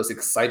Beckham. It was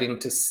exciting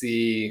to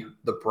see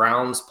the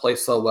Browns play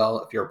so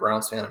well. If you're a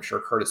Browns fan, I'm sure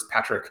Curtis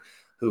Patrick,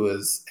 who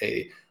is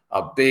a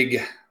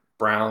big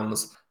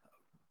Browns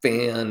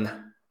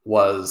fan,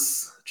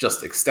 was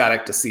just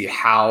ecstatic to see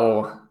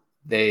how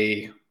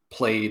they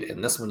played in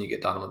this one. You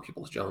get Donovan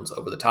Peoples-Jones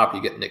over the top.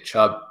 You get Nick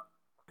Chubb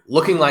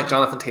looking like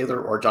Jonathan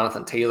Taylor, or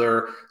Jonathan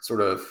Taylor sort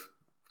of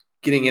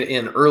getting it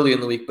in early in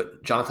the week,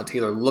 but Jonathan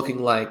Taylor looking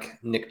like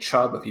Nick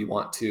Chubb, if you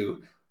want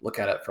to look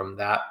at it from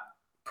that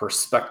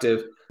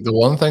perspective. The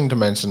one thing to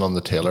mention on the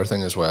Taylor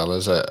thing as well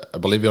is I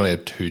believe he only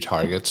had 2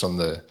 targets on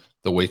the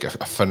week. A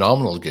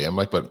phenomenal game,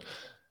 but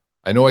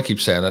I know I keep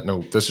saying it.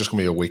 No, this is going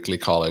to be a weekly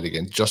call out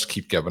again. Just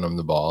keep giving him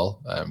the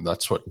ball.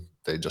 That's what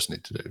they just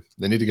need to do.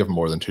 They need to give him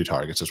more than 2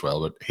 targets as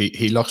well. But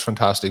he looks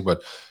fantastic.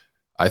 But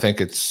I think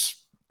it's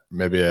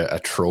maybe a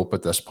trope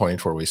at this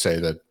point where we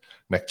say that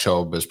Nick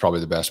Chubb is probably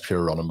the best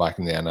pure running back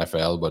in the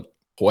NFL. But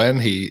when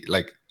he,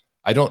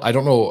 I don't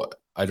know,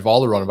 out of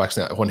all the running backs,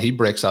 when he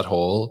breaks that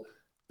hole,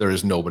 there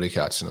is nobody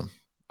catching him.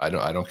 I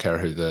don't care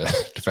who the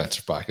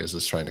defensive back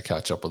is trying to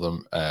catch up with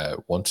him.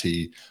 Once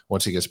he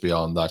gets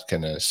beyond that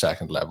kind of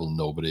second level,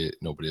 nobody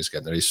is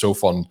getting there. He's so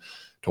fun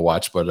to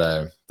watch. But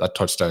that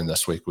touchdown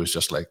this week was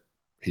just like,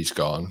 he's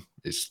gone.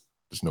 There's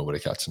nobody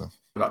catching him.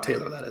 About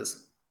Taylor, that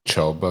is.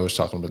 Chubb, I was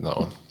talking about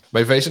that one.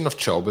 My vision of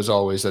Chubb is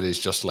always that he's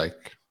just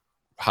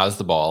has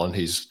the ball and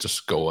he's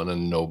just going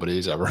and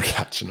nobody's ever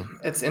catching him.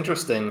 It's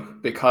interesting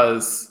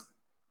because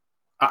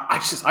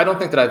I don't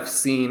think that I've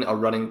seen a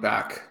running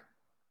back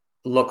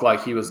look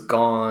like he was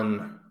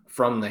gone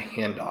from the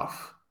handoff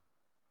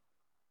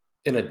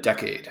in a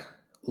decade,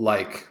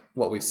 like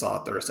what we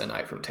saw Thursday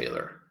night from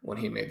Taylor when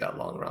he made that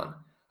long run.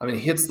 I mean,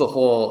 he hits the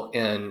hole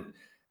and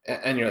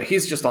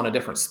he's just on a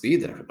different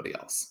speed than everybody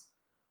else.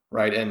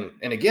 Right. And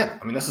again,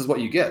 I mean, this is what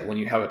you get when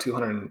you have a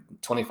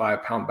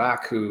 225-pound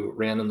back who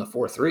ran in the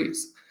 4.3s.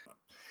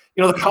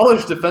 The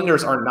college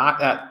defenders are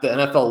not at the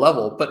NFL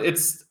level,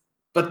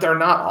 but they're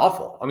not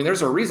awful. I mean,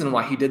 there's a reason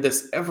why he did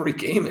this every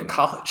game in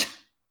college.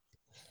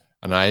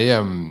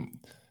 And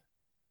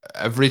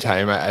every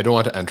time, I don't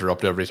want to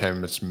interrupt every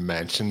time it's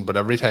mentioned, but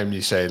every time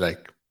you say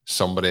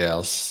somebody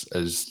else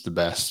is the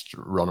best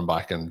running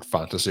back in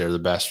fantasy, or the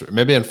best,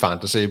 maybe in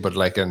fantasy, but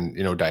in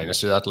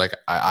dynasty, that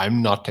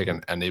I'm not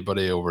taking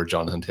anybody over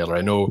Jonathan Taylor.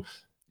 I know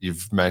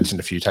you've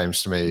mentioned a few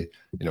times to me,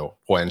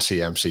 when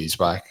CMC's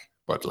back,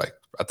 but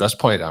at this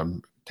point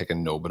I'm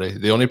taking nobody.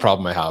 The only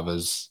problem I have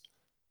is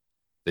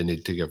they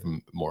need to give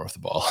him more of the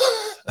ball.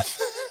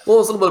 Well,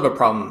 it's a little bit of a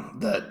problem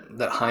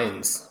that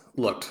Hines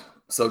looked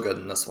so good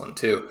in this one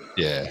too.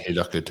 Yeah, he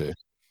looked good too.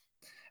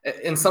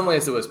 In some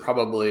ways it was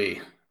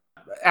probably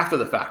after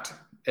the fact.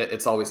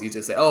 It's always easy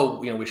to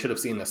say, we should have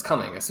seen this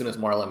coming. As soon as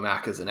Marlon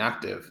Mack is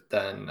inactive,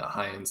 then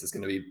Hines is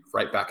going to be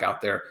right back out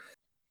there.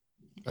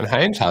 And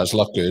Hines has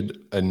looked good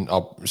in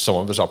some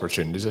of his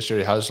opportunities this year.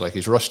 He has,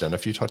 he's rushed in a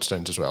few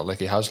touchdowns as well.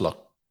 He has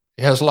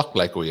looked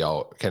like we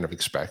all kind of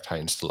expect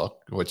Hines to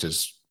look, which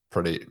is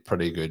pretty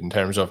good in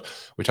terms of,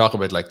 we talk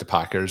about the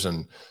Packers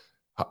and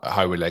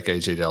how we like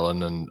AJ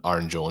Dillon and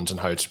Aaron Jones and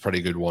how it's a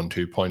pretty good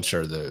 1-2 punch,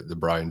 or the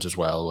Browns as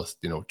well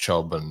with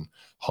Chubb and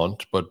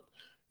Hunt. But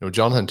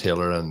Jonathan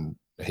Taylor and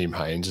Raheem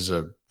Hines is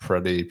a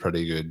pretty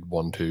good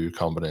 1-2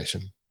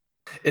 combination.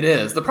 It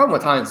is. The problem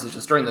with Hines is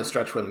just during the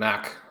stretch when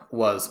Mac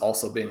was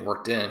also being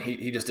worked in,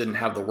 he just didn't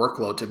have the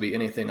workload to be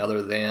anything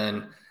other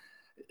than,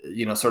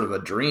 sort of a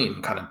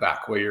dream kind of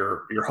back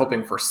where you're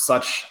hoping for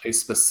such a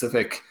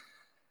specific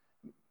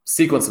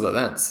sequence of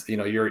events.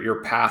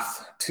 Your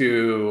path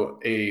to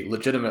a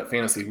legitimate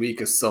fantasy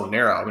week is so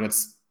narrow. I mean,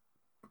 it's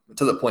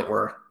to the point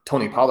where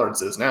Tony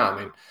Pollard's is now. I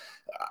mean,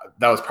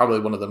 that was probably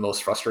one of the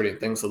most frustrating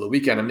things of the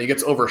weekend. I mean, he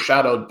gets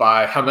overshadowed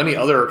by how many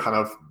other kind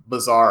of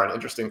bizarre and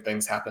interesting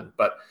things happen.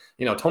 But,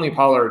 Tony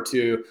Pollard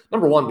to,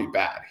 number one, be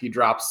bad. He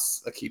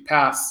drops a key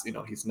pass.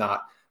 He's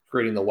not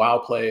creating the wow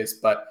plays,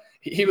 but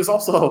he was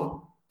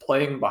also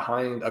playing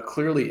behind a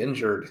clearly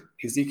injured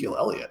Ezekiel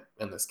Elliott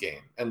in this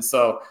game. And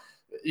so,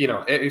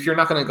 if you're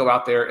not going to go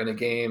out there in a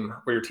game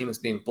where your team is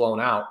being blown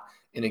out,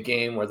 in a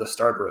game where the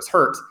starter is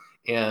hurt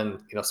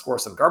and, score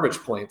some garbage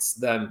points,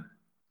 then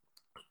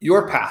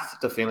your path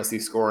to fantasy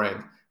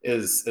scoring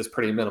is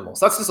pretty minimal.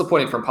 So that's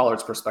disappointing from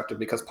Pollard's perspective,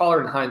 because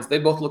Pollard and Hines, they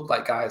both look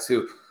like guys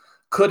who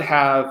could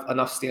have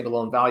enough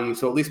standalone value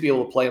to at least be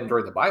able to play them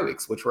during the bye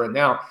weeks, which we're in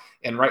now.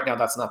 And right now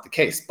that's not the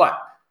case. But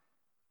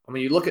I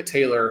mean, you look at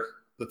Taylor,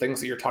 the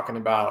things that you're talking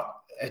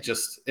about,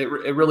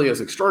 it really is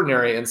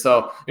extraordinary. And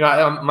so,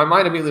 my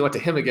mind immediately went to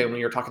him again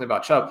when you're talking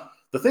about Chubb.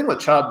 The thing with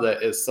Chubb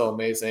that is so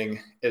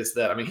amazing is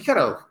that, I mean, he kind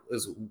of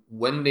is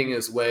wending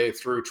his way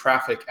through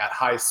traffic at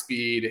high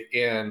speed.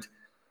 And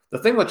the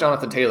thing with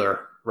Jonathan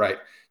Taylor, right,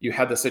 you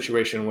had the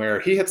situation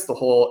where he hits the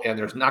hole and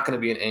there's not going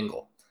to be an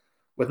angle.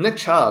 With Nick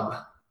Chubb,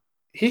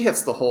 he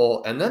hits the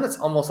hole, and then it's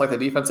almost like the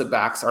defensive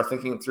backs are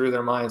thinking through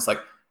their minds,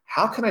 like,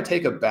 how can I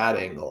take a bad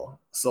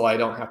angle so I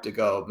don't have to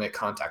go make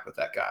contact with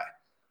that guy?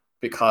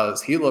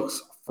 Because he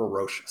looks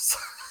ferocious.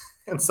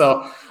 And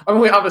so, I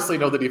mean, we obviously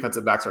know the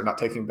defensive backs are not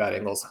taking bad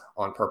angles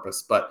on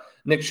purpose, but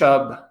Nick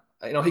Chubb,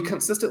 he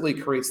consistently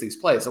creates these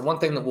plays. And one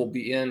thing that will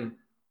be in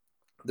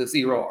the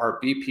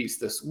ZeroRB piece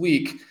this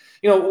week,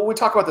 when we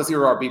talk about the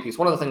ZeroRB piece,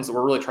 one of the things that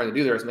we're really trying to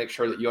do there is make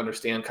sure that you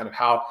understand kind of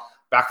how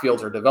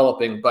backfields are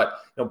developing. But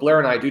Blair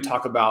and I do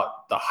talk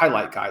about the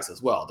highlight guys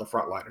as well, the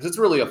frontliners. It's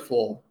really a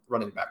full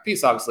running back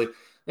piece, obviously.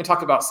 We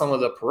talk about some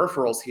of the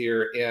peripherals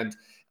here, and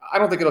I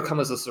don't think it'll come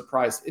as a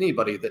surprise to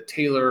anybody that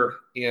Taylor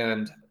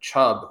and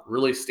Chubb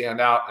really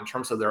stand out in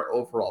terms of their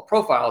overall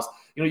profiles.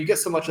 You get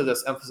so much of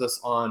this emphasis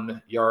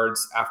on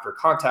yards after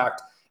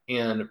contact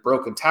and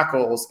broken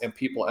tackles, and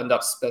people end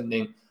up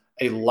spending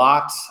a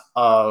lot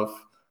of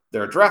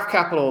their draft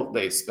capital.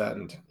 They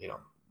spend,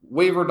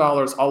 waiver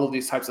dollars, all of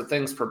these types of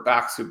things for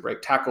backs who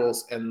break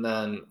tackles and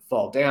then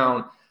fall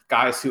down,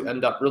 guys who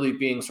end up really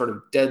being sort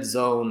of dead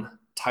zone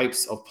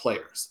types of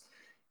players.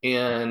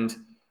 And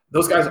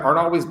those guys aren't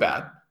always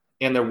bad.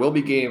 And there will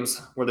be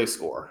games where they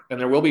score. And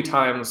there will be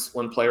times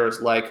when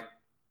players like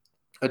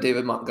a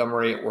David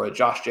Montgomery or a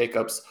Josh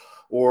Jacobs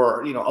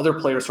or, other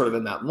players sort of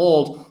in that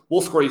mold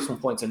will score you some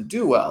points and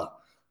do well.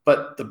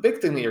 But the big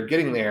thing that you're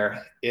getting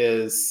there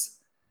is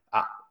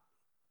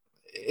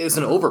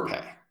an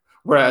overpay.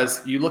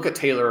 Whereas you look at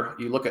Taylor,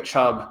 you look at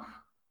Chubb,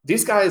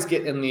 these guys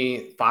get in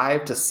the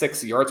 5 to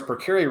 6 yards per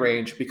carry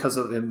range because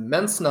of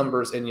immense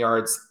numbers in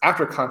yards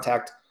after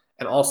contact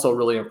and also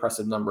really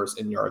impressive numbers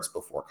in yards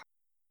before contact.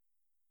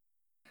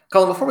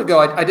 Colin, before we go,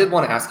 I did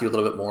want to ask you a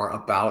little bit more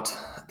about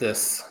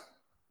this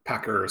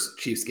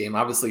Packers-Chiefs game.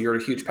 Obviously, you're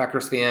a huge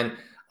Packers fan.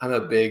 I'm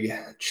a big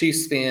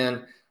Chiefs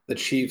fan. The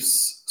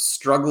Chiefs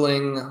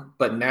struggling,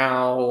 but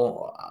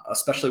now,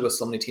 especially with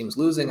so many teams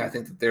losing, I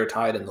think that they're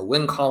tied in the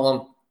win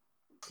column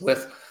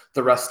with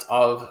the rest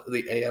of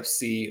the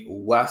AFC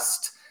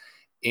West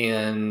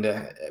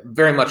and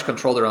very much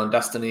control their own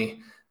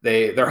destiny.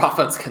 Their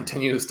offense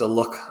continues to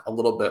look a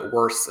little bit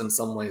worse in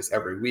some ways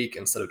every week.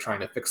 Instead of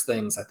trying to fix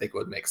things, I think it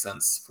would make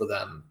sense for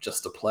them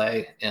just to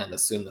play and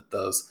assume that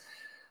those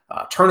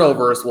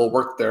turnovers will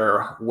work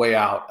their way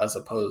out, as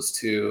opposed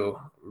to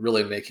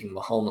really making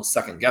Mahomes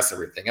second guess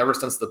everything. Ever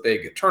since the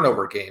big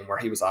turnover game where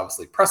he was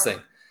obviously pressing,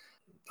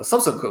 the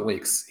subsequent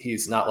weeks,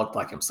 he's not looked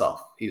like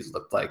himself. He's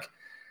looked like,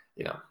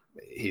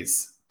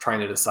 he's trying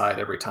to decide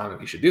every time if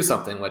he should do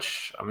something,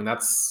 which, I mean,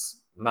 that's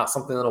not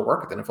something that'll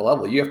work at the NFL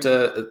level. You have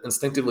to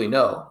instinctively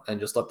know and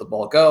just let the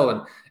ball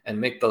go and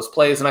make those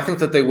plays. And I think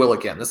that they will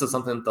again. This is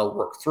something that they'll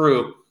work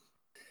through.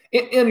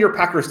 And your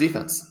Packers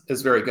defense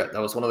is very good.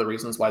 That was one of the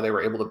reasons why they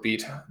were able to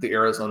beat the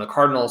Arizona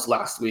Cardinals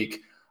last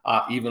week,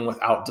 even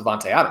without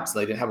Devontae Adams.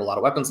 They didn't have a lot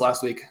of weapons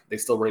last week. They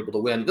still were able to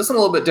win. This one a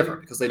little bit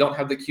different because they don't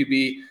have the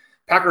QB.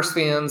 Packers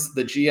fans,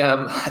 the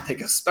GM, I think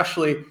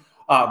especially,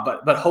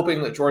 but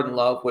hoping that Jordan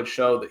Love would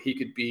show that he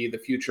could be the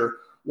future.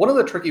 One of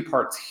the tricky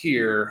parts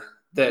here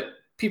that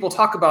people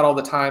talk about all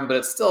the time, but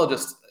it's still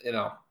just,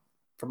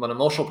 from an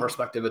emotional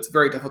perspective, it's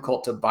very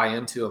difficult to buy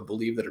into and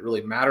believe that it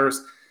really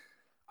matters.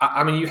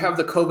 I mean, you have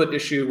the COVID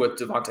issue with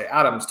Devontae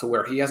Adams to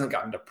where he hasn't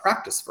gotten to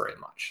practice very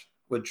much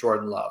with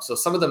Jordan Love. So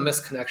some of the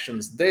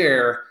misconnections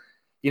there,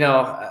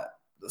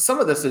 some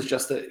of this is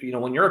just that,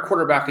 when you're a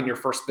quarterback in your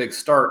first big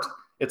start,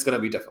 it's going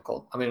to be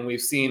difficult. I mean,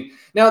 we've seen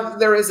now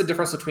there is a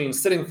difference between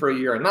sitting for a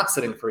year and not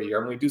sitting for a year.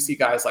 And we do see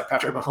guys like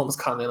Patrick Mahomes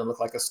come in and look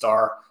like a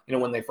star,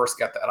 when they first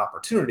get that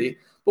opportunity.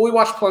 But we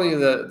watched plenty of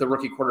the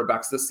rookie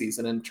quarterbacks this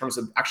season in terms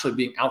of actually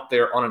being out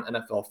there on an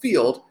NFL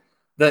field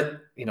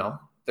that,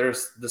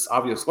 there's this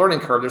obvious learning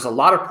curve. There's a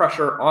lot of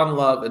pressure on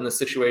Love in this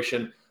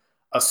situation,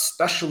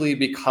 especially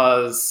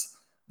because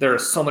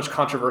there's so much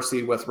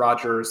controversy with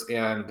Rodgers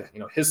and,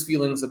 his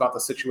feelings about the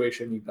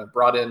situation. You've been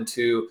brought in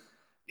to,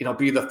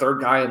 be the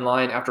third guy in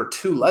line after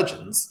two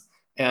legends.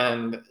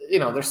 And,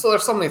 there's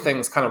so many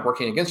things kind of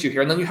working against you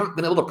here. And then you haven't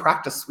been able to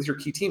practice with your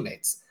key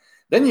teammates.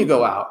 Then you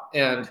go out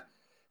and,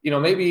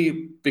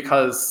 maybe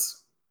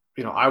because,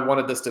 I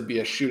wanted this to be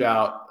a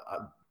shootout.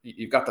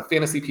 You've got the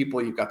fantasy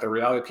people, you've got the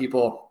reality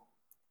people.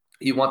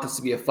 You want this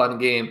to be a fun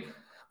game,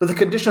 but the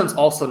conditions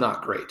also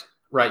not great,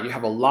 right? You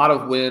have a lot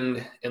of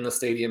wind in the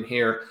stadium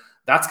here.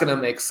 That's going to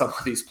make some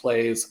of these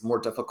plays more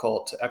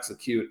difficult to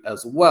execute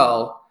as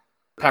well.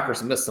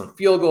 Packers miss some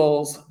field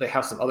goals. They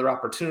have some other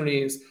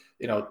opportunities.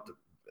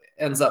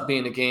 Ends up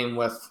being a game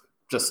with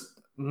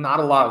just not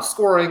a lot of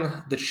scoring.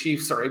 The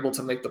Chiefs are able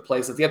to make the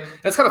plays at the end.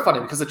 And it's kind of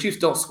funny because the Chiefs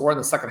don't score in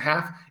the second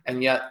half,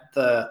 and yet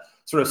the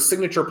sort of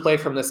signature play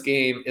from this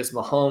game is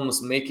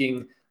Mahomes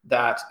making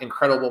that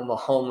incredible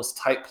Mahomes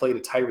type play to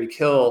Tyreek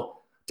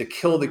Hill to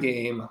kill the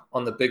game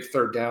on the big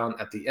third down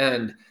at the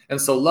end.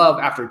 And so Love,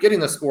 after getting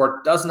the score,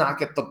 does not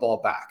get the ball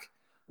back,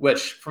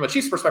 which from a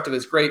Chiefs perspective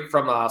is great.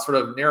 From a sort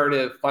of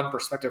narrative, fun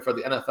perspective for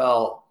the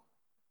NFL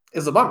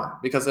is a bummer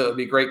because it would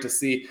be great to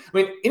see. I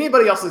mean,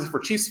 anybody else for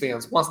Chiefs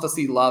fans wants to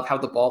see Love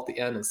have the ball at the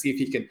end and see if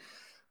he can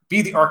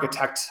be the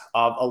architect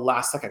of a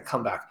last-second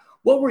comeback.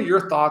 What were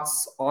your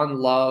thoughts on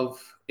Love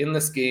in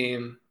this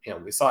game?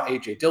 We saw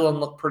A.J. Dillon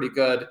look pretty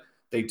good.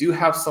 They do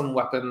have some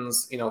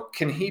weapons.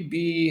 Can he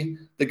be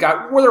the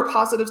guy? Were there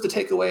positives to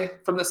take away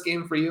from this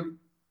game for you?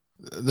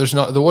 There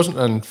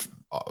wasn't,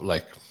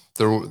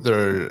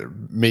 there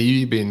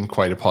may being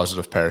quite a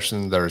positive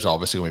person. There's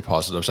obviously going to be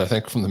positives. I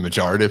think from the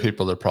majority of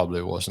people, there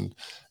probably wasn't.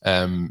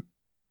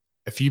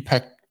 If you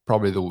pick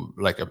probably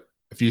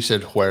if you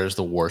said where's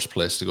the worst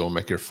place to go and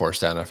make your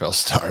first NFL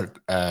start,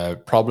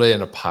 probably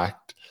in a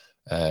packed,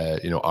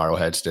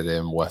 Arrowhead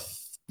Stadium with,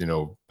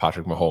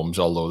 Patrick Mahomes,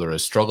 although there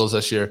is struggles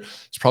this year,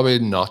 it's probably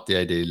not the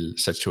ideal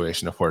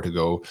situation of where to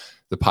go.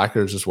 The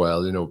Packers as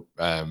well,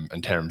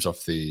 in terms of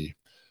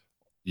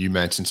you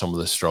mentioned some of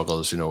the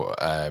struggles,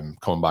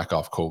 coming back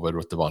off COVID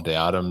with Devontae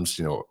Adams,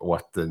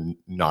 what the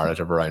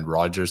narrative around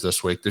Rodgers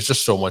this week. There's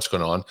just so much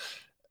going on.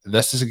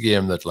 This is a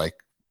game that,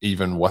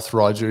 even with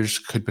Rodgers,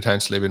 could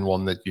potentially have been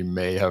one that you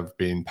may have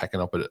been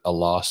picking up a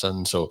loss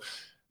in. So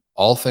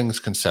all things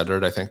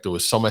considered, I think there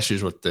was some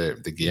issues with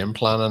the game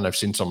plan, and I've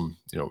seen some,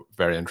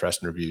 very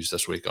interesting reviews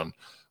this week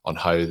on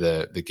how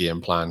the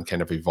game plan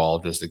kind of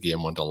evolved as the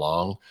game went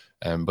along.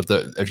 But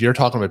if you're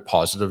talking about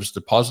positives,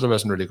 the positive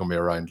isn't really going to be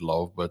around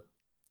Love, but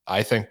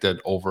I think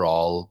that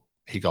overall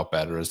he got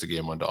better as the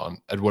game went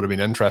on. It would have been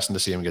interesting to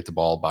see him get the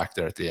ball back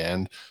there at the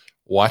end.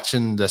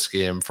 Watching this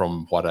game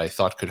from what I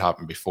thought could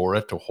happen before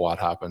it to what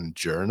happened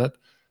during it,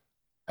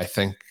 I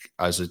think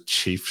as a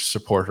Chiefs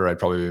supporter, I'd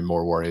probably be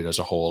more worried as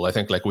a whole. I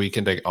think we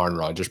can take Aaron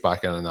Rodgers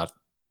back in and that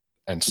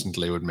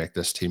instantly would make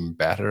this team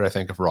better. I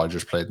think if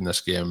Rodgers played in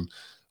this game,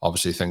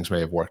 obviously things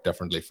may have worked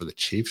differently for the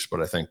Chiefs,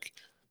 but I think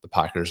the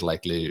Packers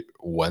likely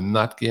win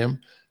that game.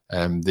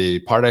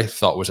 The part I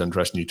thought was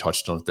interesting, you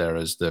touched on it there,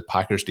 is the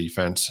Packers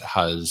defense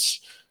has,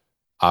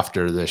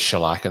 after the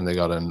shellacking they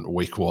got in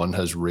week one,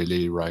 has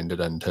really rounded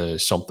into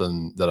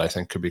something that I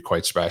think could be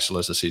quite special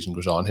as the season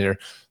goes on here.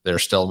 They're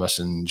still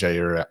missing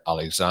Jair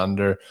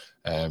Alexander.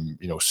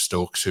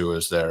 Stokes, who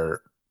was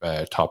their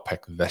top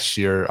pick this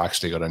year,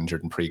 actually got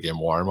injured in pre-game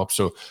warm-up.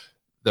 So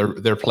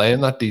they're playing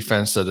that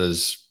defense that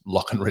is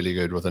looking really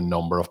good with a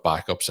number of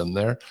backups in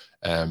there.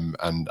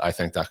 And I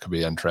think that could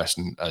be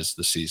interesting as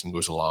the season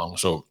goes along.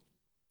 So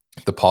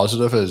the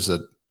positive is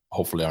that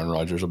hopefully Aaron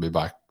Rodgers will be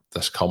back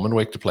this coming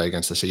week to play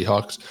against the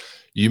Seahawks.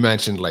 You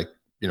mentioned,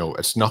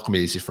 it's not going to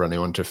be easy for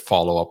anyone to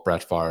follow up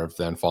Brett Favre,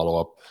 then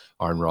follow up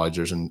Aaron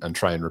Rodgers and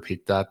try and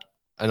repeat that.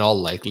 In all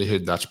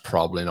likelihood, that's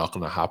probably not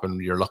going to happen.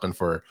 You're looking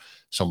for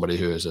somebody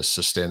who is a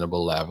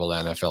sustainable level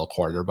NFL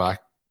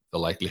quarterback. The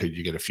likelihood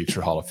you get a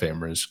future Hall of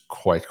Famer is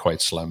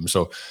quite slim.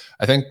 So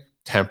I think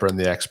tempering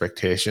the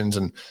expectations.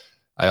 And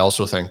I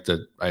also think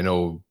that I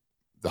know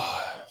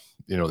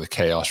the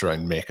chaos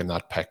around making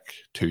that pick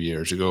 2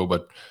 years ago,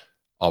 but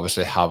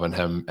obviously having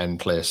him in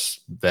place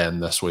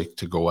then this week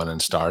to go in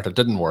and start, it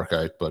didn't work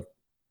out, but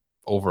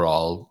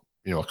overall,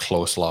 a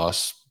close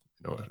loss,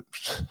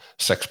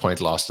 6-point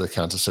loss to the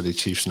Kansas City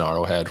Chiefs in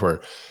Arrowhead, where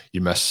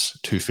you miss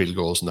 2 field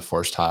goals in the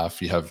first half.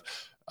 You have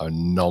a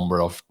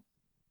number of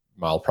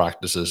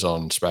malpractices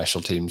on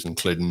special teams,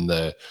 including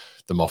the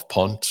muff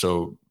punt.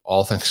 So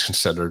all things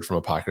considered, from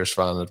a Packers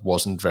fan, it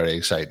wasn't very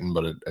exciting,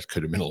 but it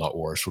could have been a lot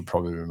worse, would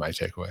probably be my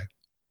takeaway.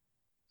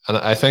 And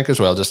I think as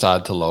well, just to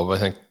add to Love, I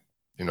think,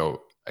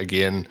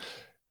 again,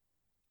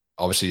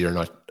 obviously you're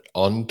not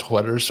on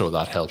Twitter, so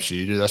that helps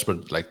you do this,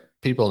 but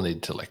people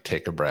need to like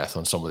take a breath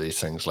on some of these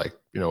things. Like,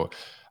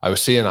 I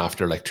was seeing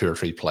after like 2 or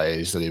 3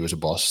 plays that he was a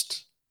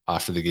bust.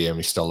 After the game,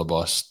 he's still a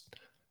bust.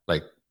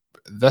 Like,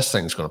 this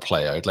thing's going to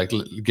play out. Like,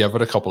 give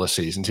it a couple of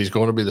seasons. He's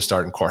going to be the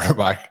starting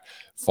quarterback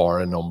for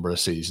a number of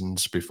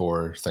seasons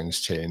before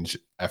things change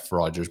if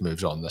Rodgers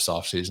moves on this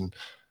offseason.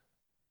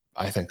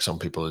 I think some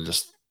people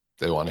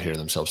they want to hear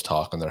themselves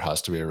talk, and there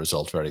has to be a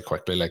result very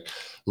quickly. Like,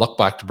 look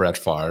back to Brett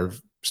Favre,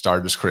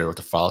 started his career with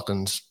the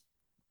Falcons,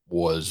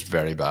 was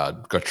very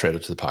bad, got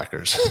traded to the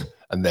Packers,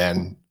 and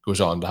then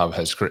goes on to have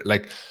his career.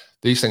 Like,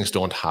 these things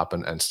don't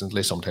happen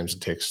instantly. Sometimes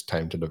it takes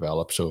time to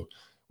develop. So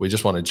we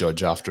just want to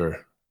judge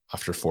after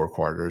 4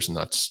 quarters, and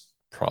that's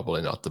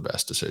probably not the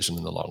best decision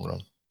in the long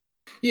run.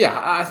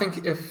 Yeah, I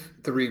think if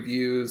the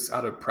reviews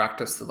out of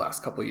practice the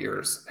last couple of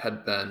years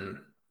had been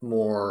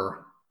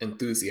more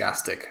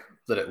enthusiastic,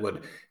 that it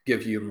would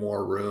give you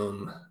more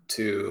room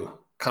to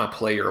kind of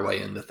play your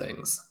way into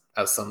things,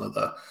 as some of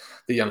the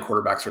young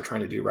quarterbacks are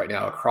trying to do right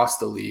now across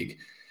the league.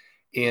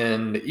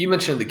 And you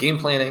mentioned the game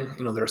planning.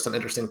 There are some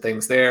interesting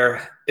things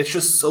there. It's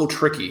just so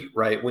tricky,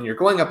 right? When you're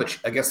going up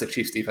against the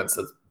Chiefs defense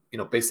that's,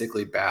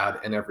 basically bad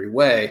in every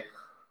way,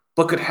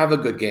 but could have a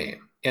good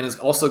game and is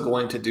also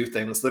going to do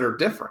things that are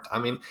different. I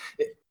mean,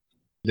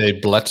 they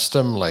blitzed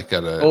them like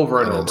at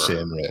over and an over.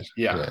 Insane rate.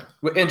 Yeah.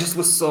 And just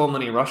with so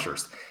many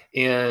rushers.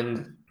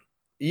 And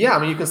yeah, I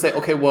mean, you can say,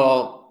 okay,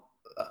 well,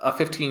 a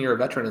 15-year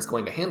veteran is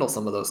going to handle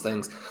some of those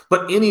things,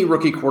 but any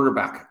rookie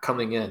quarterback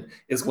coming in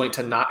is going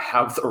to not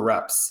have the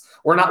reps.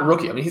 Or not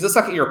rookie. I mean, he's a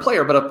second-year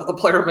player, but a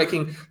player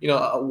making,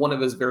 one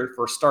of his very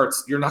first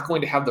starts, you're not going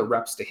to have the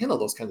reps to handle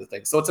those kinds of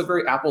things. So it's a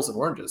very apples and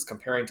oranges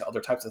comparing to other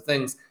types of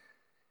things.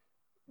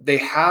 They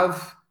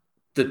have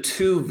the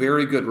 2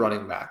 very good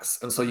running backs,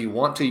 and so you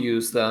want to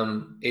use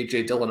them.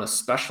 A.J. Dillon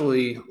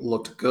especially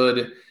looked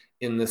good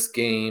in this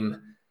game.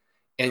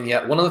 And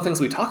yet one of the things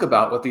we talk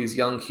about with these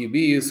young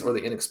QBs or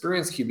the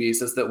inexperienced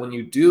QBs is that when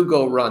you do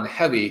go run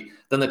heavy,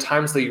 then the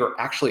times that you're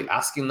actually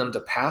asking them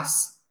to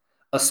pass,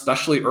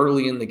 especially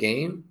early in the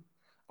game,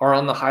 are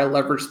on the high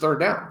leverage third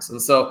downs.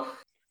 And so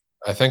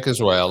I think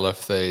as well,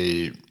 if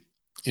they,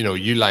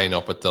 you line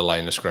up at the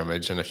line of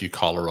scrimmage, and if you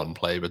call a run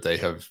play, but they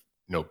have,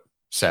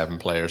 7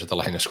 players at the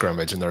line of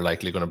scrimmage and they're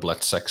likely going to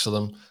blitz 6 of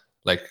them,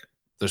 like,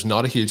 there's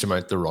not a huge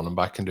amount the running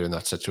back can do in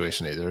that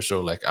situation either. So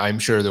like, I'm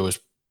sure there was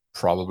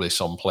probably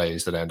some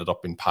plays that ended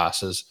up being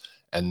passes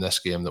in this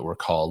game that were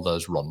called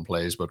as run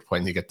plays, but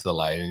when you get to the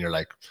line and you're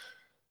like,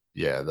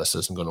 yeah, this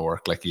isn't going to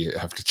work, like, you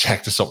have to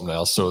check to something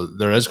else. So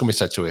there is going to be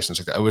situations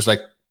like that. It was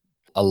like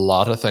a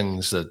lot of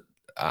things that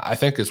I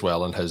think as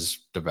well in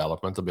his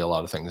development, there'll be a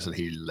lot of things that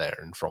he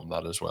learned from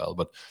that as well.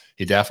 But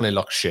he definitely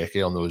looked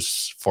shaky on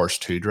those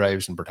first 2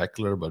 drives in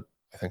particular, but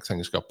I think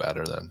things got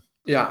better then.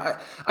 Yeah,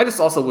 I just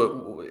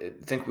also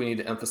think we need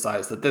to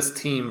emphasize that this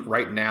team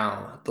right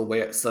now, the way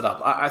it's set up,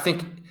 I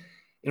think,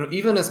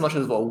 even as much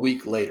as a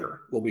week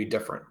later will be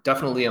different.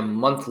 Definitely a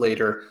month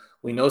later,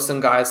 we know some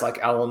guys like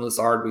Alan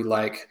Lazard we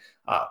like.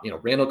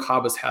 Randall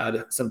Cobb has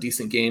had some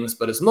decent games,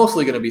 but is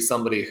mostly going to be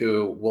somebody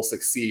who will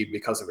succeed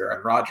because of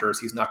Aaron Rodgers.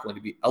 He's not going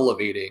to be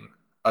elevating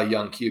a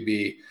young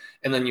QB.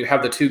 And then you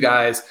have the 2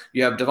 guys.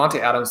 You have Devontae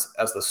Adams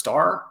as the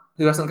star,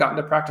 who hasn't gotten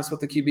to practice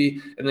with the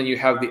QB. And then you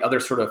have the other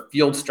sort of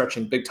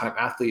field-stretching big-time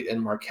athlete in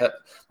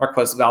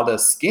Marquez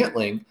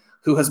Valdez-Scantling,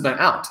 who has been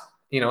out.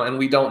 And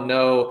we don't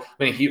know.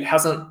 I mean, he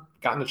hasn't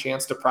gotten a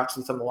chance to practice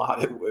with him a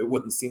lot, it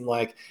wouldn't seem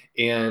like.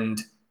 And,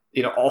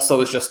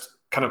 also is just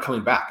kind of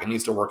coming back and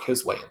needs to work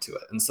his way into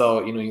it. And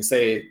so, you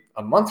say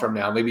a month from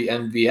now, maybe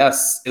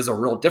MVS is a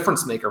real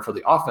difference maker for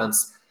the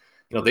offense.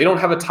 They don't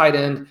have a tight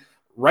end.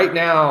 Right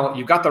now,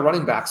 you've got the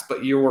running backs,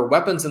 but your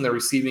weapons in the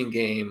receiving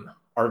game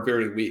are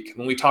very weak.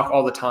 When we talk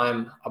all the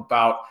time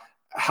about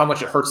how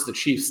much it hurts the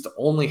Chiefs to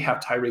only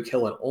have Tyreek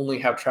Hill and only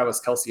have Travis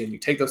Kelce, and you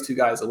take those 2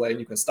 guys away and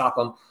you can stop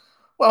them.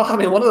 Well, I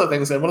mean, one of the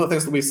things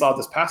that we saw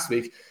this past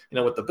week,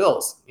 with the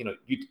Bills,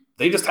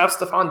 they just have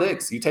Stephon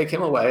Diggs. You take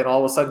him away, and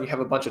all of a sudden you have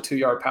a bunch of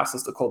 2-yard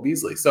passes to Cole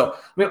Beasley. So, I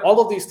mean, all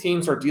of these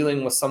teams are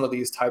dealing with some of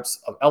these types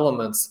of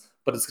elements,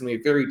 but it's going to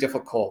be very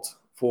difficult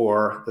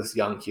for this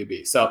young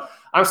QB. So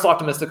I'm still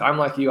optimistic. I'm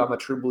like you. I'm a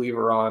true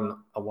believer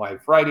on a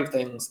wide variety of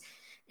things,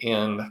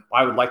 and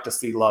I would like to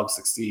see Love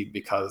succeed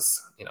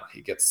because,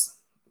 he gets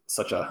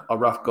such a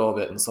rough go of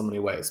it in so many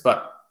ways.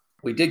 But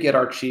we did get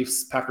our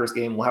Chiefs-Packers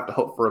game. We'll have to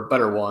hope for a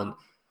better one,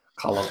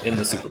 Colin, in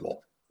the Super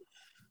Bowl.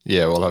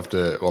 Yeah, we'll have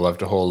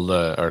to hold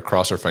or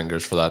cross our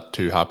fingers for that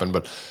to happen.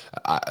 But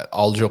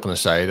all joking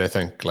aside, I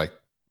think like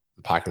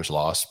the Packers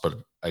lost, but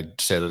I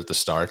said at the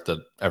start that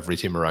every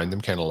team around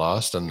them kind of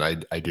lost, and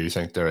I do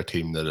think they're a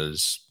team that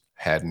is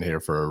heading here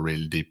for a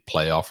real deep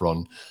playoff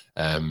run.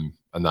 And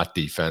that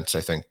defense,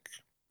 I think,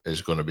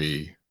 is going to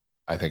be.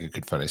 I think it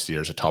could finish the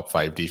year as a top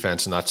 5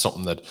 defense, and that's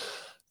something that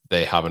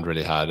they haven't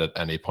really had at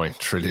any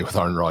point really with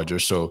Aaron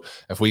Rodgers. So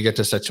if we get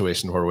to a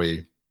situation where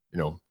we,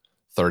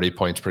 30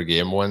 points per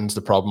game wins,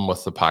 the problem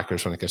with the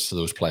Packers when it gets to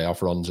those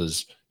playoff runs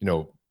is,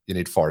 you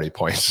need 40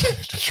 points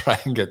to try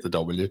and get the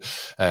W,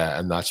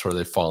 and that's where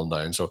they've fallen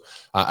down. So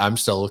I'm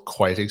still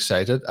quite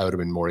excited. I would have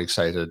been more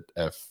excited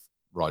if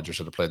Rodgers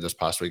had played this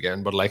past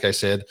weekend. But like I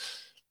said,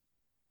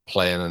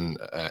 playing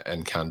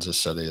in Kansas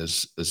City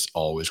is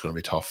always going to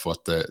be tough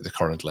with the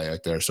current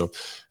layout there. So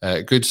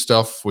good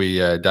stuff. We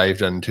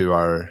dived into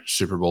our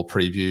Super Bowl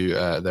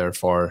preview there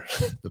for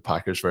the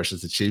Packers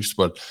versus the Chiefs.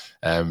 But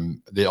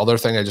the other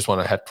thing I just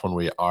want to hit when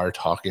we are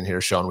talking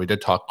here, Sean, we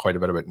did talk quite a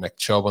bit about Nick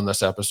Chubb on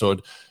this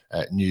episode.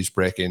 News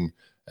breaking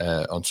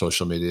on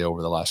social media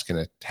over the last kind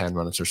of 10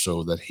 minutes or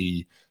so that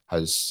he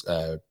has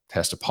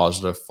tested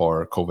positive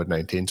for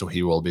COVID-19, so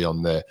he will be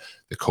on the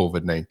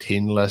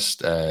COVID-19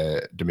 list.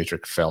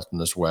 Demetric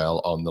Felton as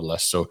well on the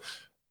list. So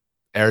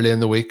early in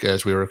the week,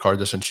 as we record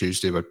this on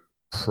Tuesday, but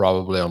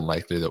probably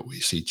unlikely that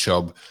we see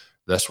Chubb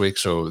this week.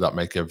 So that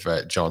might give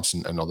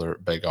Johnson another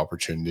big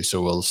opportunity.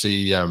 So we'll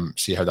see how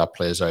that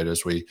plays out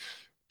as we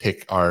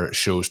take our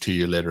shows to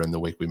you later in the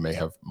week. We may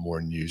have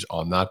more news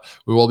on that.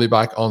 We will be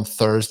back on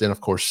Thursday and,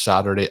 of course,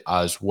 Saturday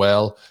as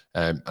well.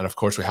 And, of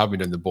course, we have been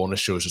doing the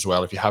bonus shows as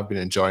well. If you have been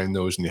enjoying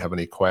those and you have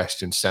any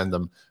questions, send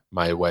them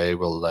my way.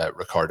 We'll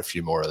record a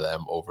few more of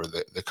them over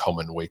the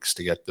coming weeks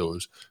to get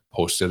those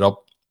posted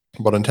up.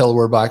 But until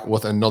we're back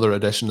with another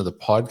edition of the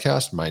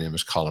podcast, my name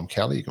is Colm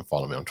Kelly. You can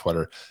follow me on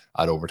Twitter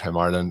at Overtime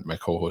Ireland. My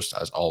co-host,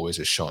 as always,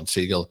 is Sean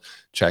Siegel.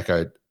 Check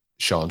out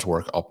Sean's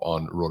work up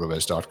on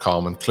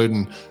rotoviz.com,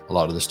 including a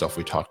lot of the stuff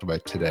we talked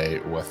about today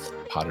with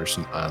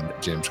Patterson and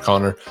James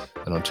Conner.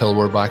 And until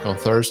we're back on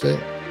Thursday,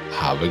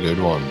 have a good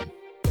one.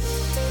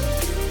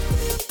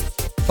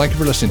 Thank you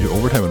for listening to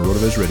Overtime on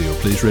RotoViz Radio.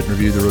 Please rate and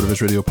review the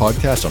RotoViz Radio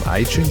podcast on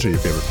iTunes or your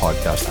favorite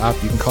podcast app.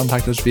 You can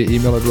contact us via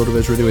email at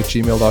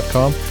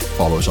rotovizradio@gmail.com.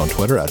 Follow us on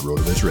Twitter at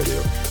RotoViz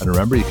Radio. And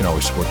remember, you can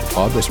always support the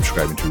pod by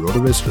subscribing to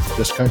RotoViz with a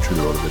discount through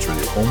the RotoViz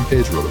Radio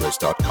homepage,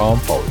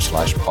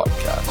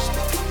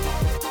 rotoviz.com/podcast.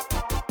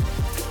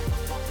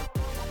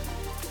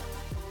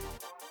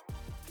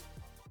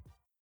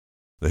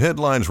 The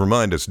headlines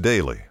remind us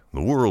daily,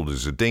 the world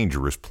is a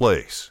dangerous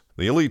place.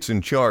 The elites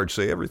in charge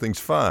say everything's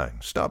fine,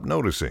 stop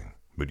noticing.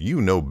 But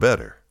you know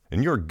better.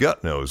 And your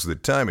gut knows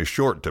that time is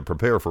short to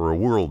prepare for a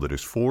world that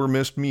is 4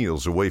 missed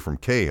meals away from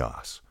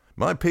chaos.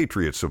 My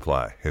Patriot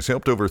Supply has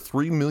helped over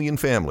 3 million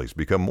families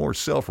become more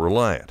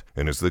self-reliant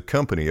and is the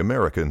company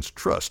Americans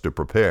trust to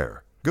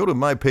prepare. Go to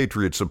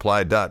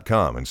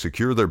MyPatriotSupply.com and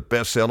secure their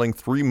best-selling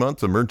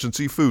 3-month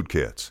emergency food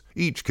kits.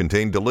 Each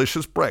contain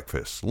delicious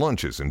breakfasts,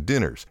 lunches, and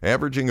dinners,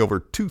 averaging over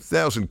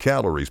 2,000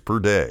 calories per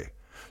day.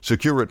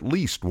 Secure at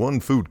least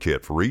 1 food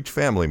kit for each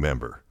family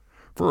member.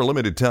 For a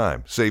limited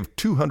time, save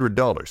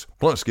 $200,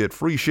 plus get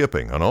free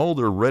shipping on all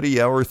their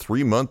Ready Hour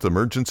 3-month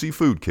emergency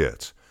food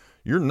kits.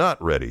 You're not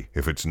ready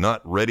if it's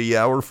not Ready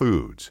Hour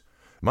Foods.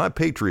 My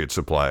Patriot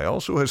Supply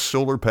also has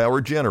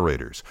solar-powered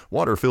generators,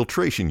 water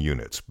filtration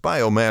units,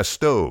 biomass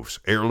stoves,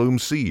 heirloom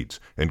seeds,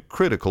 and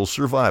critical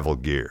survival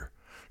gear.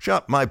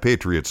 Shop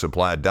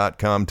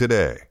MyPatriotSupply.com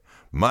today.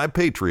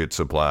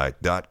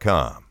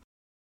 MyPatriotSupply.com.